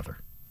would you rather.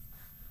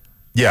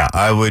 Yeah,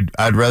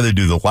 I'd rather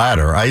do the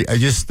latter. I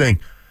just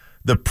think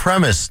the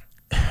premise,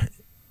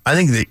 I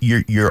think that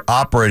you're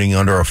operating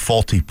under a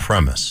faulty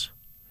premise.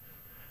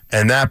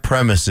 And that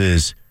premise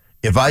is,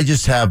 if I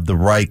just have the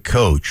right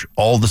coach,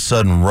 all of a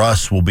sudden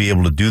Russ will be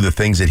able to do the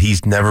things that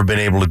he's never been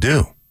able to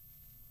do.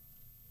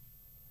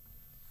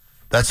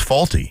 That's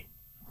faulty.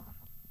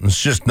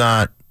 It's just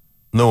not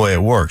the way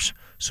it works.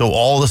 So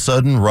all of a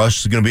sudden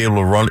Russ is going to be able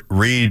to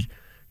read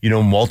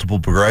multiple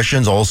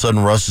progressions. All of a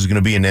sudden Russ is going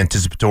to be an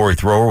anticipatory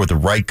thrower with the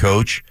right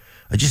coach.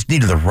 I just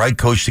needed the right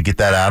coach to get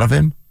that out of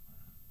him.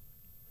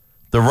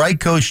 The right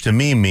coach to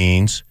me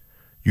means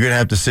you're going to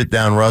have to sit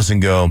down Russ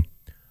and go,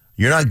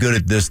 you're not good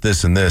at this,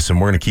 this, and this,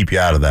 and we're going to keep you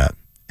out of that.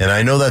 And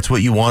I know that's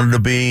what you wanted to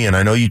be, and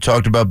I know you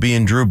talked about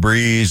being Drew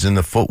Brees and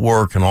the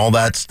footwork and all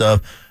that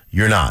stuff.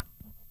 You're not.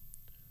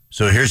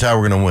 So here's how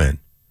we're going to win.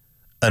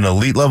 An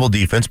elite level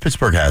defense.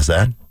 Pittsburgh has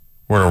that.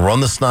 We're going to run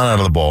the snot out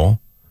of the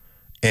ball,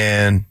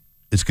 and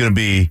it's going to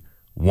be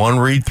one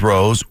read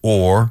throws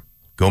or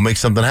go make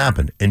something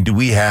happen. And do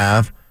we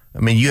have,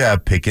 you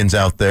have Pickens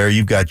out there.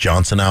 You've got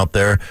Johnson out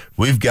there.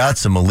 We've got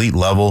some elite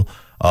level.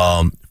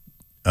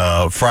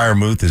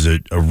 Freiermuth is a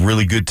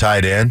really good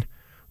tight end.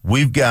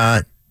 We've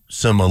got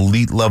some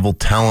elite level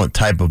talent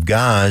type of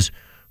guys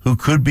who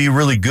could be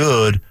really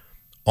good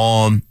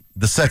on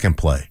the second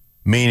play,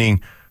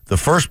 meaning the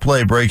first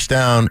play breaks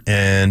down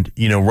and,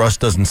 Russ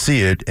doesn't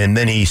see it, and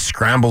then he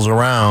scrambles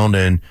around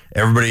and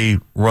everybody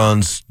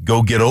runs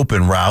go get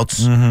open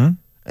routes, and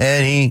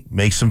he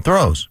makes some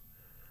throws.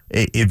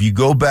 If you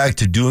go back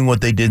to doing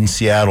what they did in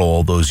Seattle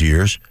all those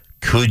years,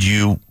 could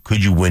you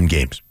win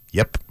games?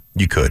 Yep,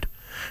 you could.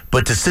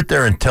 But to sit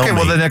there and tell me...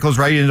 well, then that goes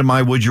right into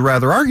my would you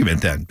rather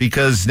argument then,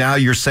 because now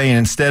you're saying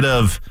instead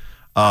of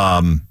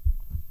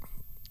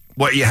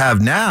what you have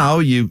now,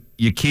 you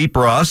keep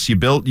Russ, you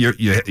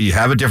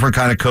have a different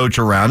kind of coach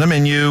around him,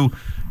 and you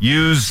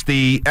use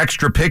the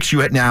extra picks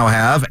you now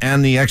have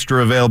and the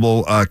extra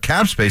available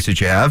cap space that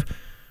you have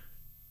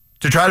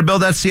to try to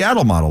build that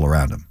Seattle model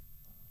around him.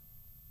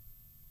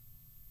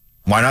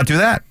 Why not do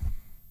that?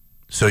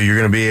 So you're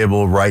going to be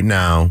able right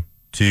now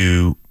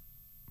to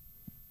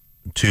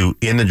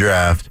in the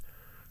draft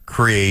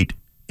create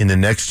in the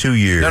next 2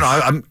 years.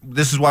 No,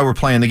 this is why we're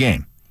playing the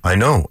game. I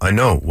know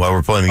why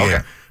we're playing the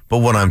game. But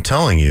what I'm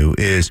telling you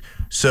is,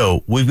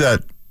 so we've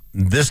got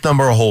this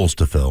number of holes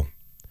to fill,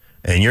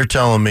 and you're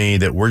telling me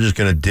that we're just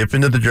going to dip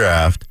into the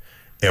draft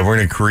and we're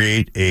going to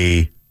create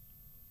a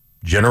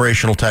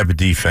generational type of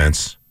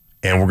defense,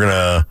 and we're going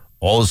to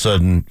all of a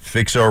sudden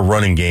fix our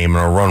running game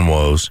and our run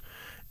woes,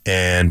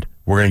 and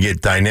we're going to get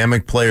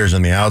dynamic players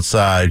on the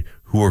outside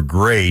who are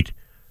great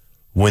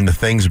when the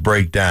things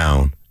break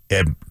down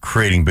at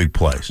creating big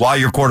plays. While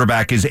your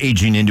quarterback is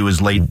aging into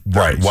his late 30s.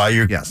 Right, while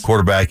your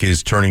quarterback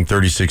is turning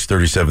 36,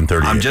 37,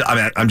 38.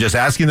 I'm just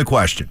asking the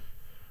question.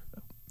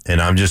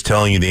 And I'm just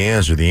telling you the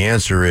answer. The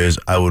answer is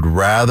I would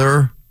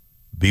rather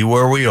be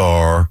where we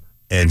are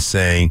and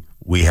saying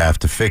we have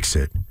to fix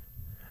it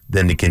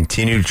than to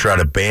continue to try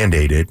to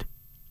Band-Aid it,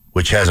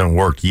 which hasn't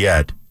worked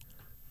yet.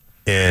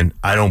 And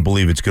I don't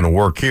believe it's going to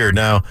work here.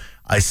 Now,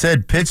 I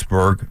said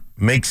Pittsburgh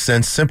makes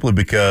sense simply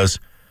because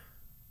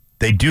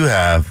they do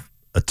have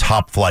a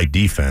top-flight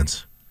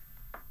defense.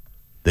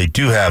 They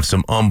do have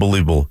some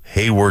unbelievable.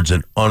 Hayward's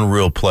an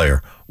unreal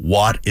player.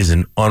 Watt is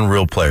an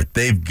unreal player.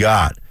 They've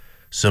got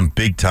some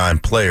big-time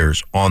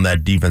players on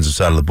that defensive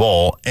side of the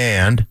ball.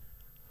 And,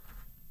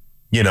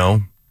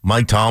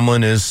 Mike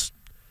Tomlin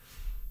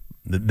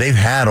they've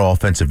had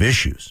offensive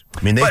issues.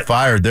 I mean, they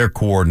fired their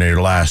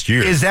coordinator last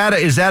year. Is that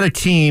a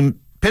team,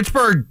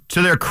 Pittsburgh,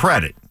 to their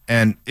credit,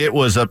 and it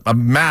was a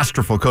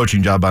masterful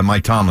coaching job by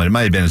Mike Tomlin. It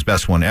might have been his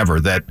best one ever,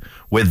 that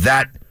with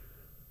that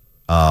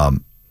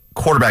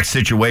quarterback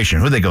situation,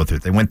 who did they go through?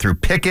 They went through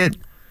Pickett,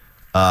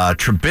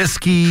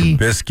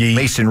 Trubisky,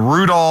 Mason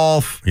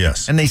Rudolph.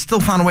 Yes. And they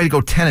still found a way to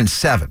go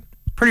 10-7.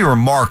 Pretty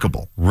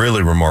remarkable.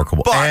 Really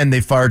remarkable. And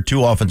they fired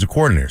 2 offensive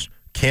coordinators.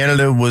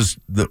 Canada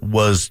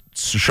was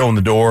showing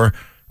the door.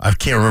 I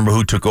can't remember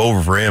who took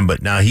over for him,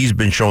 but now he's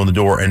been showing the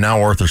door, and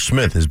now Arthur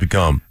Smith has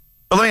become.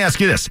 But let me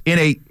ask you this. In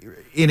a,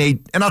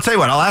 and I'll tell you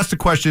what, I'll ask the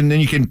question, then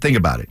you can think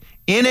about it.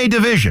 In a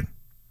division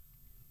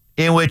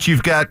in which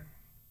you've got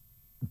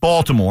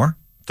Baltimore,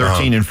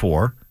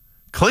 13-4,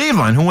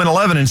 Cleveland, who went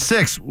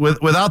 11-6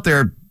 without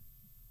their,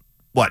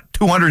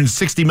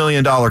 $260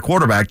 million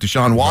quarterback,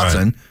 Deshaun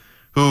Watson,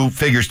 who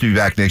figures to be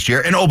back next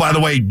year. And, oh, by the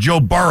way, Joe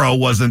Burrow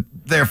wasn't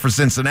there for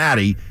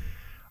Cincinnati.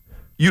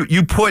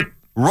 You put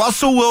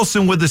Russell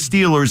Wilson with the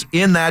Steelers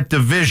in that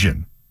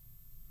division.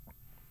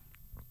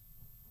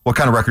 What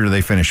kind of record do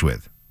they finish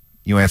with?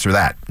 You answer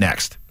that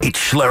next. It's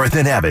Schlereth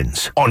and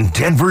Evans on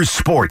Denver's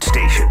sports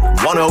station,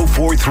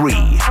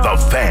 104.3 The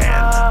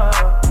Fan.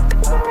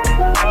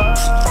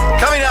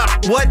 Coming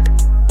up, what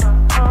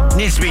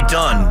needs to be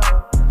done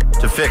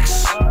to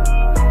fix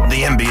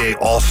the NBA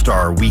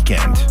All-Star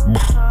weekend?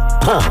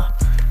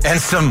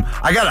 And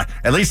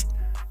at least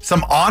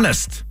some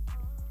honest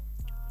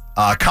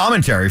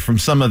commentary from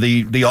some of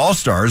the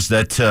All-Stars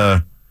that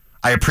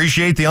I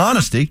appreciate the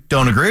honesty.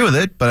 Don't agree with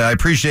it, but I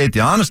appreciate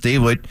the honesty,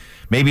 which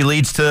maybe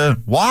leads to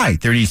why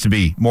there needs to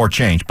be more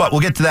change. But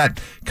we'll get to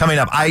that coming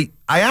up. I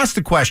asked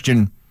the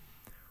question,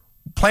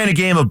 playing a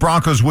game of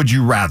Broncos Would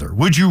You Rather.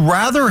 Would you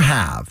rather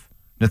have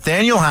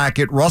Nathaniel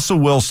Hackett, Russell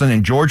Wilson,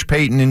 and George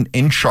Payton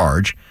in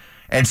charge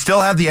and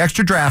still have the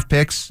extra draft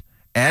picks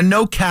and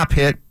no cap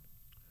hit?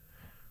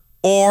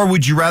 Or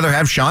would you rather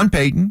have Sean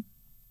Payton,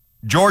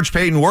 George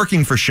Payton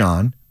working for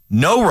Sean,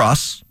 no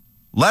Russ,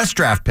 less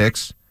draft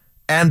picks,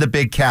 and the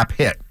big cap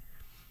hit?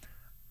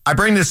 I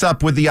bring this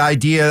up with the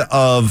idea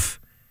of,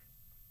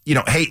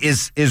 hey,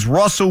 is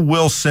Russell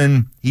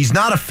Wilson, he's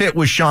not a fit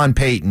with Sean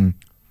Payton,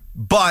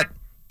 but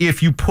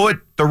if you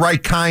put the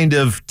right kind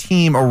of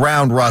team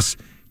around Russ,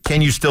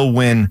 can you still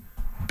win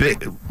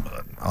big?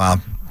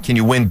 Can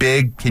you win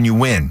big? Can you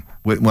win?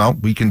 Well,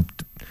 we can.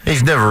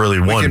 He's never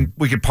really won.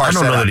 We could parse that.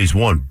 I don't know that he's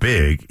won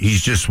big.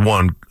 He's just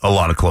won a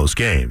lot of close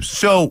games.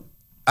 So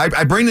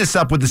I bring this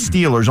up with the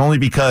Steelers only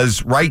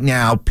because right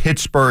now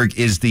Pittsburgh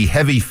is the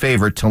heavy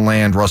favorite to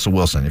land Russell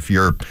Wilson. If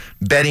you're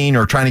betting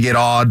or trying to get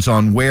odds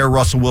on where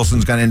Russell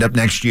Wilson's going to end up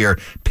next year,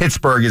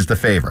 Pittsburgh is the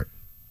favorite.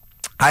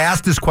 I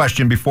asked this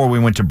question before we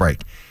went to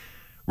break.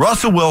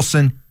 Russell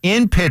Wilson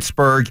in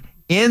Pittsburgh,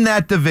 in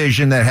that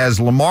division that has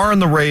Lamar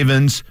and the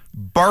Ravens,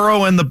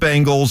 Burrow and the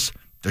Bengals,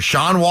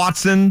 Deshaun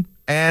Watson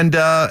and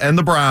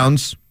the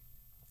Browns.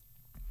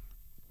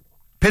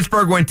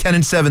 Pittsburgh went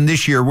 10-7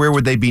 this year. Where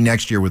would they be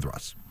next year with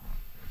Russ?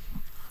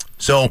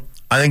 So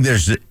I think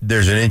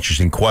there's an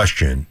interesting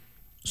question.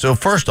 So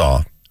first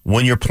off,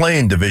 when you're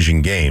playing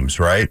division games,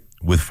 right,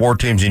 with 4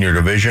 teams in your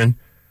division,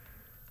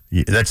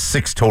 that's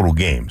 6 total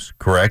games,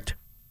 correct?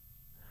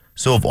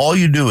 So if all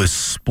you do is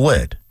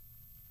split,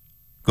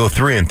 go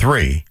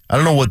 3-3, I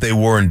don't know what they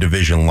were in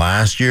division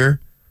last year.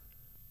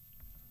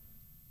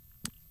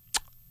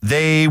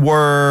 They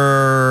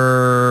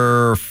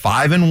were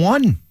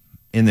 5-1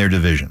 in their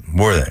division.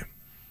 Were they?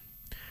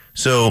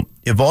 So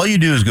if all you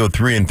do is go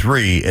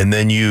 3-3 and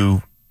then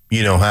you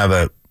have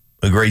a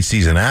great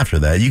season after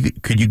that,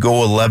 could you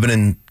go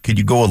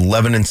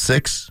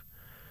 11-6?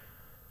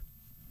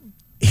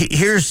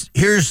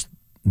 Here's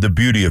the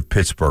beauty of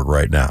Pittsburgh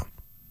right now.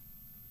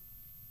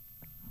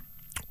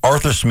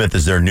 Arthur Smith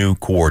is their new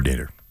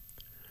coordinator.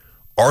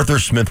 Arthur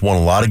Smith won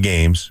a lot of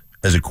games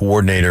as a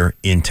coordinator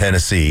in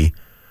Tennessee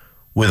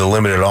with a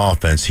limited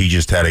offense. He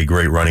just had a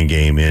great running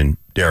game in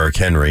Derrick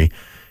Henry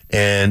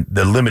and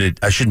a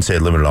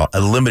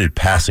limited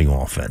passing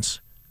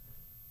offense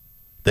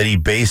that he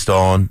based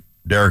on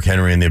Derrick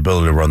Henry and the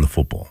ability to run the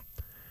football.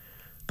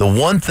 The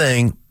one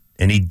thing,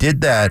 and he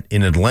did that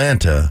in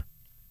Atlanta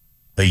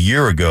a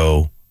year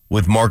ago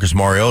with Marcus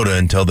Mariota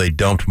until they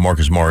dumped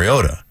Marcus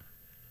Mariota.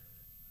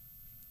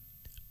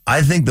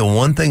 I think the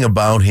one thing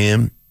about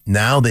him,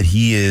 now that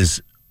he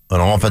is an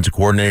offensive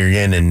coordinator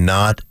again and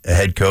not a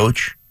head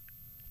coach,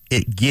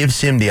 it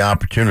gives him the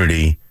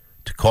opportunity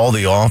to call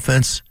the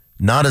offense,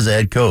 not as a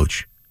head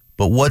coach,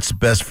 but what's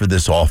best for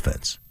this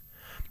offense.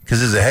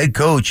 Because as a head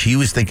coach, he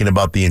was thinking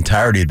about the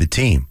entirety of the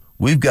team.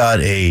 We've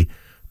got a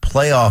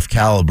playoff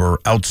caliber,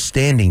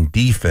 outstanding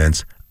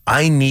defense.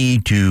 I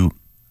need to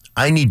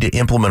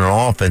implement an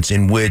offense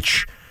in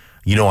which,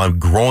 I'm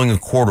growing a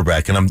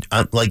quarterback, and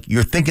I'm like,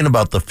 you're thinking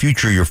about the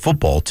future of your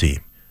football team.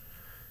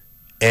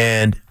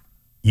 And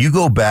you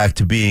go back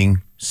to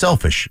being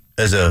selfish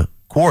as a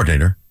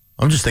coordinator.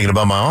 I'm just thinking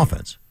about my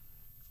offense.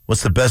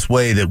 What's the best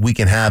way that we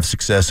can have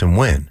success and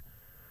win?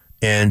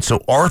 And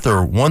so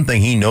Arthur, one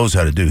thing he knows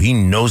how to do, he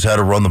knows how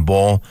to run the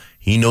ball.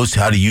 He knows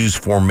how to use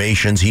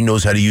formations. He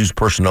knows how to use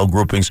personnel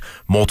groupings,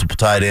 multiple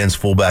tight ends,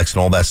 fullbacks,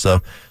 and all that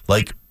stuff.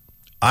 Like,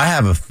 I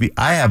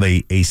have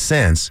a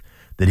sense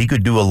that he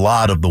could do a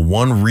lot of the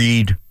one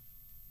read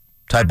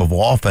type of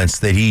offense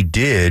that he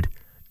did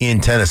in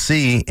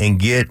Tennessee and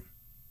get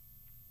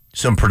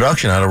some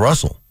production out of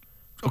Russell.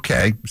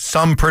 Okay,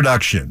 some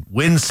production,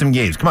 win some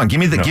games. Come on, give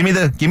me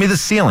the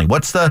ceiling.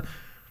 What's the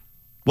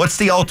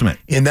ultimate?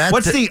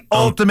 What's the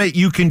ultimate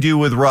you can do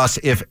with Russ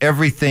if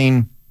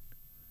everything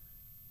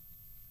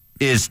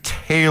is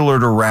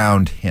tailored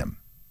around him?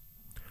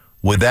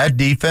 With that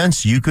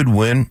defense, you could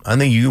win. I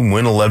think you can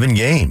win 11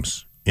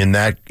 games in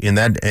that.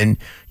 And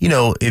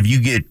if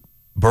you get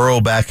Burrow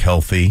back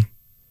healthy,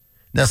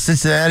 now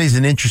Cincinnati's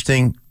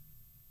interesting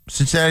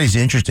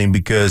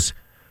because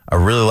I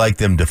really like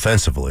them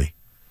defensively.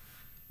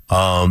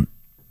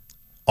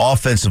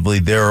 Offensively,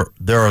 they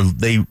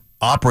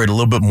operate a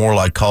little bit more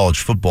like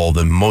college football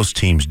than most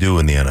teams do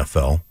in the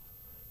NFL. A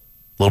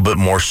little bit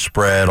more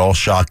spread, all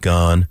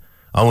shotgun.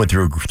 I went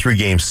through a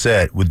 3-game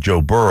set with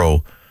Joe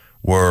Burrow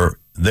where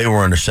they were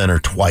under center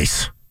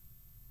twice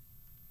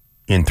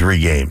in 3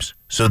 games.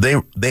 So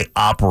they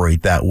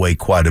operate that way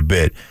quite a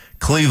bit.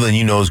 Cleveland,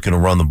 is going to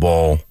run the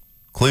ball.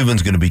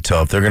 Cleveland's going to be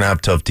tough. They're going to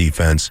have tough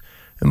defense.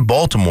 And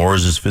Baltimore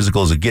is as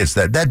physical as it gets.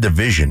 That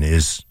division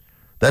is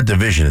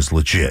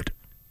legit.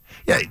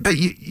 Yeah, but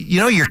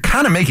you're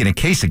kind of making a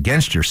case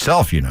against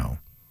yourself, You're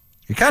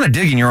kind of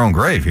digging your own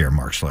grave here,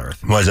 Mark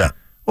Schlereth. Why is that?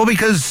 Well,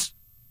 because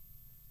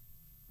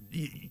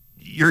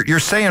you're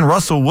saying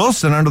Russell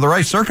Wilson, under the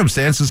right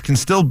circumstances, can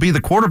still be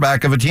the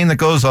quarterback of a team that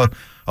goes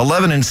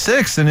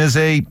 11-6 and is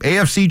a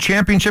AFC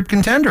championship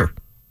contender.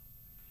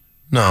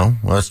 No,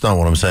 well, that's not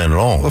what I'm saying at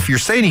all. Well, if you're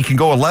saying he can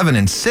go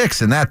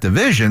 11-6 in that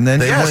division,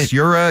 then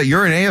you're an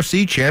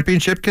AFC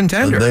championship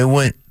contender. They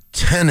went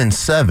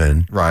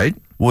 10-7, right,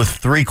 with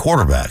 3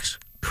 quarterbacks.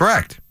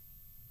 Correct.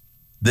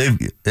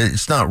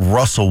 It's not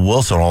Russell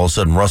Wilson. All of a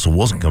sudden, Russell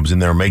Wilson comes in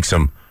there and makes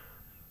them.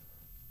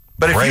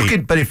 But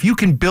if you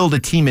can build a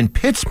team in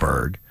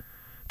Pittsburgh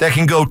that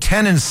can go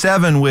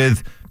 10-7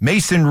 with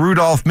Mason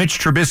Rudolph, Mitch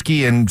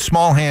Trubisky, and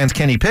small hands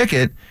Kenny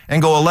Pickett, and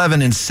go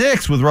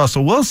 11-6 with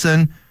Russell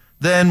Wilson,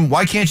 then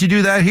why can't you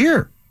do that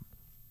here?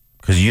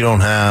 Because you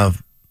don't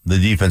have the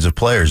defensive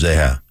players they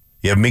have.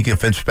 You have Minka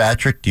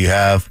Fitzpatrick. Do you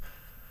have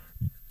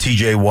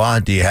T.J.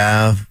 Watt? Do you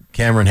have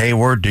Cameron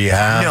Hayward? Do you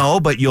have? No,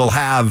 but you'd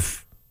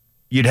have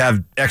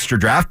extra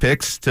draft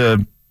picks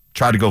to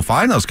try to go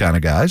find those kind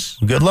of guys.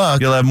 Good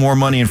luck. You'll have more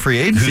money in free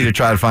agency to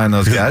try to find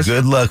those guys.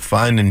 Good luck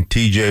finding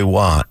T.J.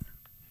 Watt.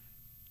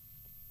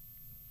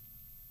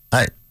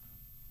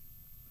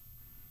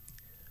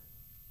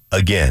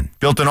 Again,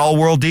 built an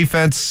all-world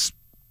defense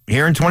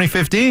here in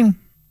 2015.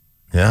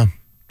 Yeah.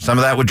 Some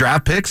of that with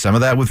draft picks, some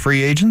of that with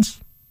free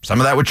agents, some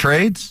of that with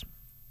trades.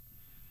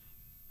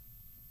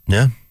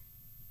 Yeah.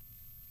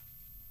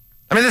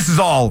 I mean, this is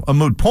all a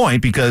moot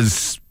point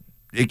because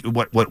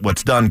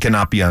what's done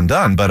cannot be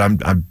undone, but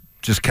I'm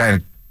just kind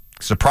of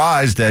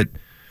surprised that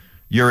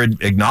you're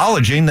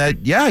acknowledging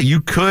that, yeah,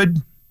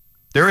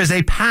 there is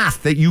a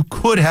path that you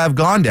could have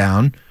gone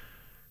down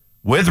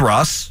with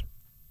Russ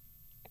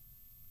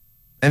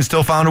and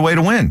still found a way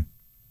to win.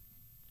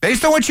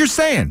 Based on what you're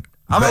saying.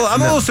 I'm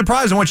a little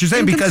surprised on what you're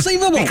saying because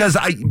everything,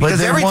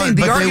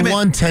 the argument. They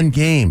won 10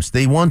 games.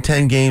 They won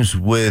 10 games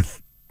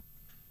with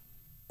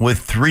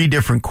 3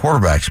 different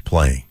quarterbacks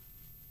playing.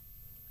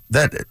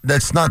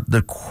 That's not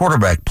the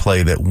quarterback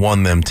play that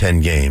won them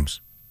 10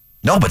 games.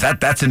 No, but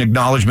that's an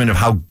acknowledgement of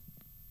how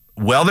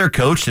well they're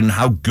coached and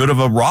how good of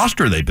a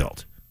roster they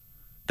built.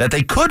 That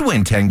they could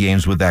win 10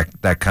 games with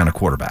that kind of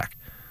quarterback.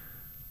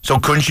 So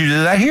couldn't you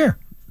do that here?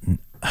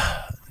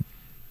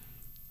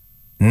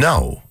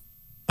 No.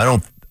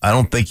 I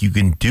don't think you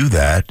can do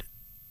that.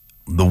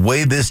 The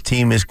way this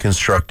team is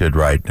constructed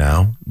right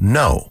now,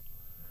 no.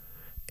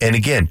 And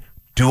again,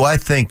 do I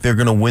think they're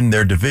going to win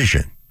their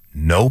division?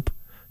 Nope.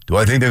 Do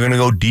I think they're going to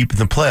go deep in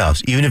the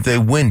playoffs, even if they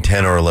win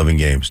 10 or 11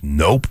 games?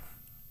 Nope.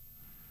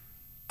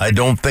 I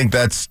think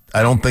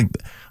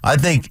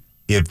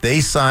if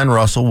they sign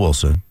Russell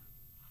Wilson,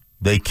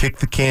 they kick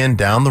the can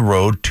down the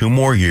road 2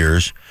 more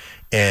years,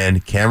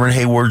 and Cameron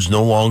Hayward's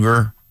no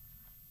longer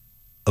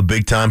a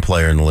big-time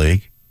player in the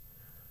league.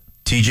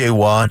 T.J.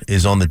 Watt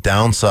is on the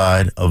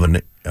downside of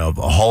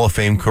a Hall of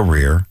Fame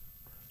career.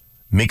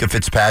 Minka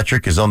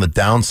Fitzpatrick is on the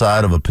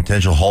downside of a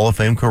potential Hall of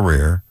Fame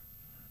career.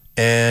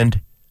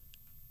 And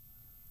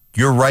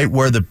you're right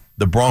where the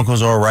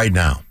Broncos are right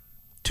now,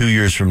 2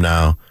 years from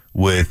now,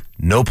 with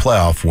no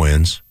playoff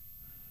wins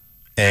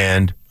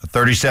and a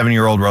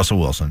 37-year-old Russell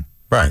Wilson.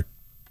 Right.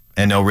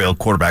 And no real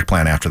quarterback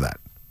plan after that.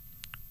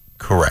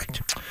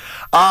 Correct.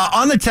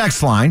 On the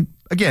text line,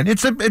 again,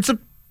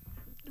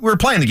 we're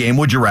playing the game,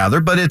 Would You Rather,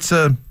 but it's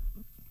a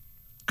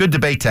good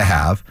debate to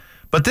have.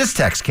 But this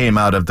text came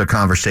out of the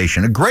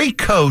conversation. A great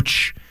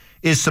coach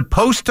is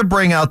supposed to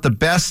bring out the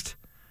best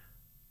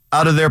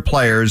out of their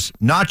players,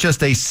 not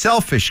just a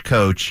selfish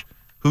coach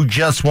who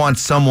just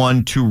wants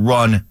someone to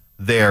run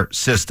their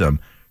system.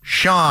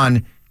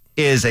 Sean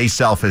is a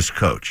selfish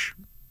coach.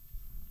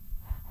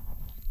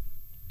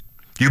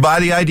 Do you buy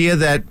the idea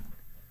that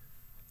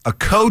a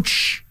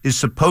coach is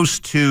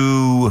supposed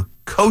to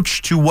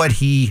coach to what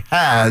he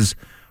has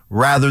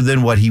rather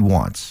than what he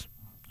wants?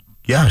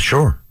 Yeah,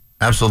 sure.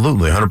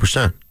 Absolutely,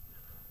 100%.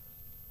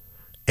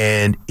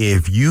 And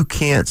if you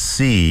can't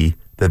see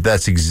that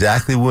that's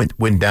exactly what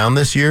went down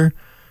this year,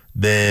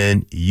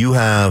 then you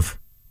have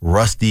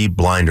rusty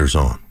blinders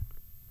on.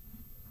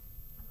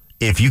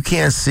 If you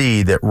can't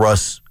see that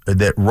Russ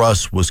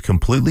was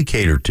completely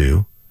catered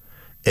to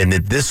and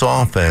that this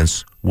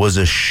offense was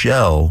a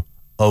shell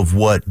of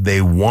what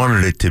they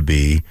wanted it to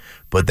be,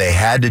 but they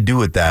had to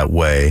do it that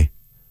way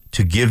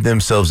to give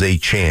themselves a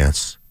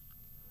chance.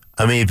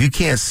 I mean, if you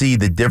can't see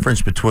the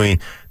difference between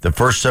the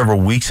first several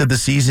weeks of the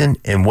season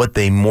and what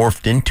they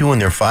morphed into in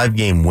their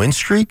 5-game win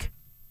streak,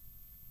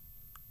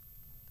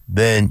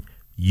 then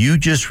you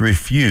just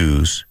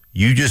refuse.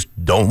 You just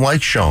don't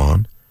like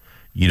Sean.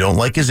 You don't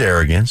like his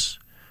arrogance.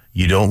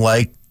 You don't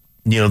like,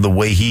 the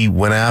way he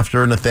went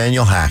after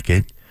Nathaniel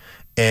Hackett.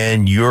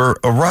 And you're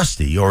a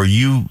Rusty, or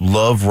you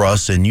love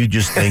Russ, and you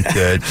just think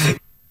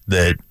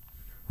that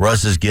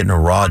Russ is getting a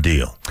raw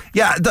deal.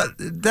 Yeah,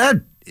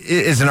 that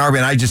is an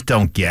argument I just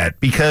don't get,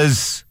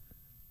 because,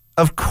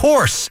 of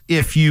course,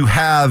 if you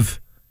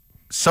have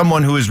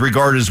someone who is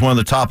regarded as one of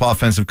the top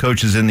offensive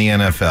coaches in the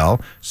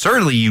NFL,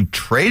 certainly you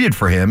traded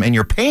for him and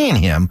you're paying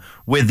him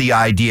with the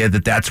idea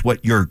that that's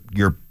what you're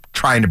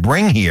trying to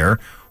bring here.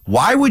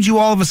 Why would you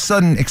all of a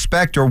sudden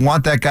expect or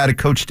want that guy to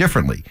coach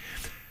differently?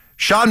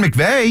 Sean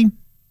McVay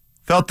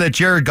felt that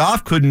Jared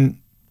Goff couldn't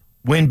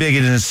win big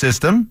in his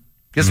system.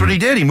 Guess what he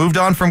did? He moved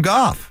on from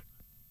Goff.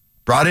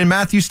 Brought in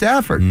Matthew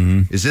Stafford.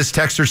 Mm-hmm. Is this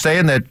texter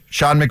saying that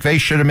Sean McVay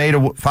should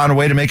have found a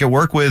way to make it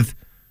work with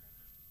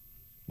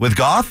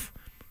Goff?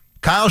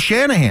 Kyle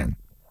Shanahan.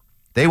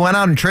 They went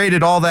out and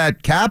traded all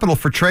that capital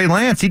for Trey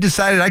Lance. He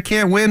decided, I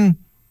can't win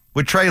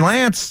with Trey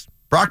Lance.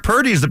 Brock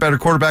Purdy is the better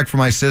quarterback for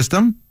my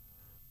system.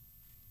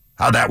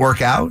 How'd that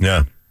work out?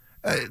 Yeah.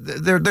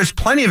 There's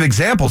plenty of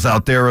examples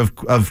out there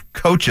of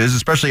coaches,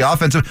 especially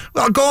offensive.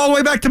 Well, go all the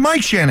way back to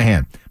Mike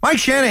Shanahan. Mike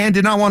Shanahan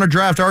did not want to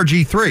draft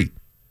RG3.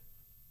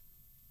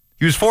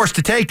 He was forced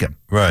to take him.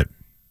 Right.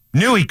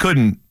 Knew he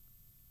couldn't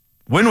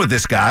win with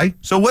this guy.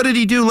 So what did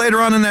he do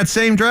later on in that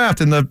same draft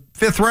in the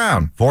 5th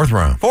round?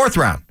 4th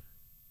round.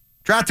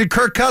 Drafted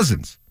Kirk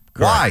Cousins.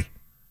 Correct. Why?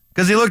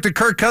 Because he looked at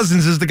Kirk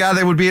Cousins as the guy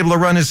that would be able to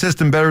run his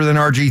system better than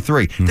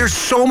RG3. There's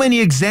so many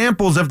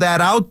examples of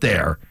that out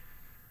there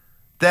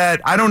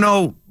that I don't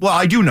know. Well,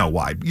 I do know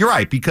why. You're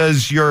right,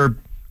 because you're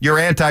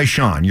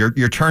anti-Sean.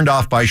 You're turned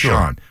off by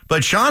Sean.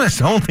 But Sean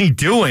is only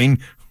doing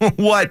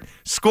what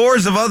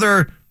scores of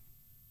other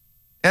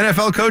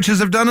NFL coaches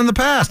have done in the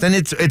past, and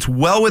it's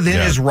well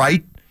within his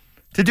right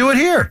to do it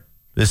here.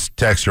 This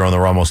texter on the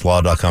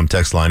RamosLaw.com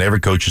text line, every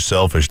coach is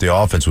selfish. The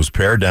offense was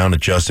pared down,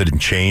 adjusted, and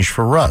changed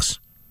for Russ.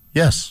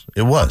 Yes,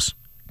 it was.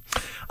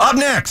 Up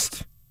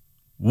next,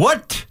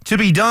 what can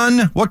be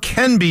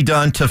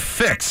done to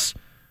fix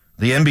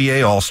the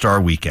NBA All-Star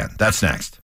Weekend? That's next.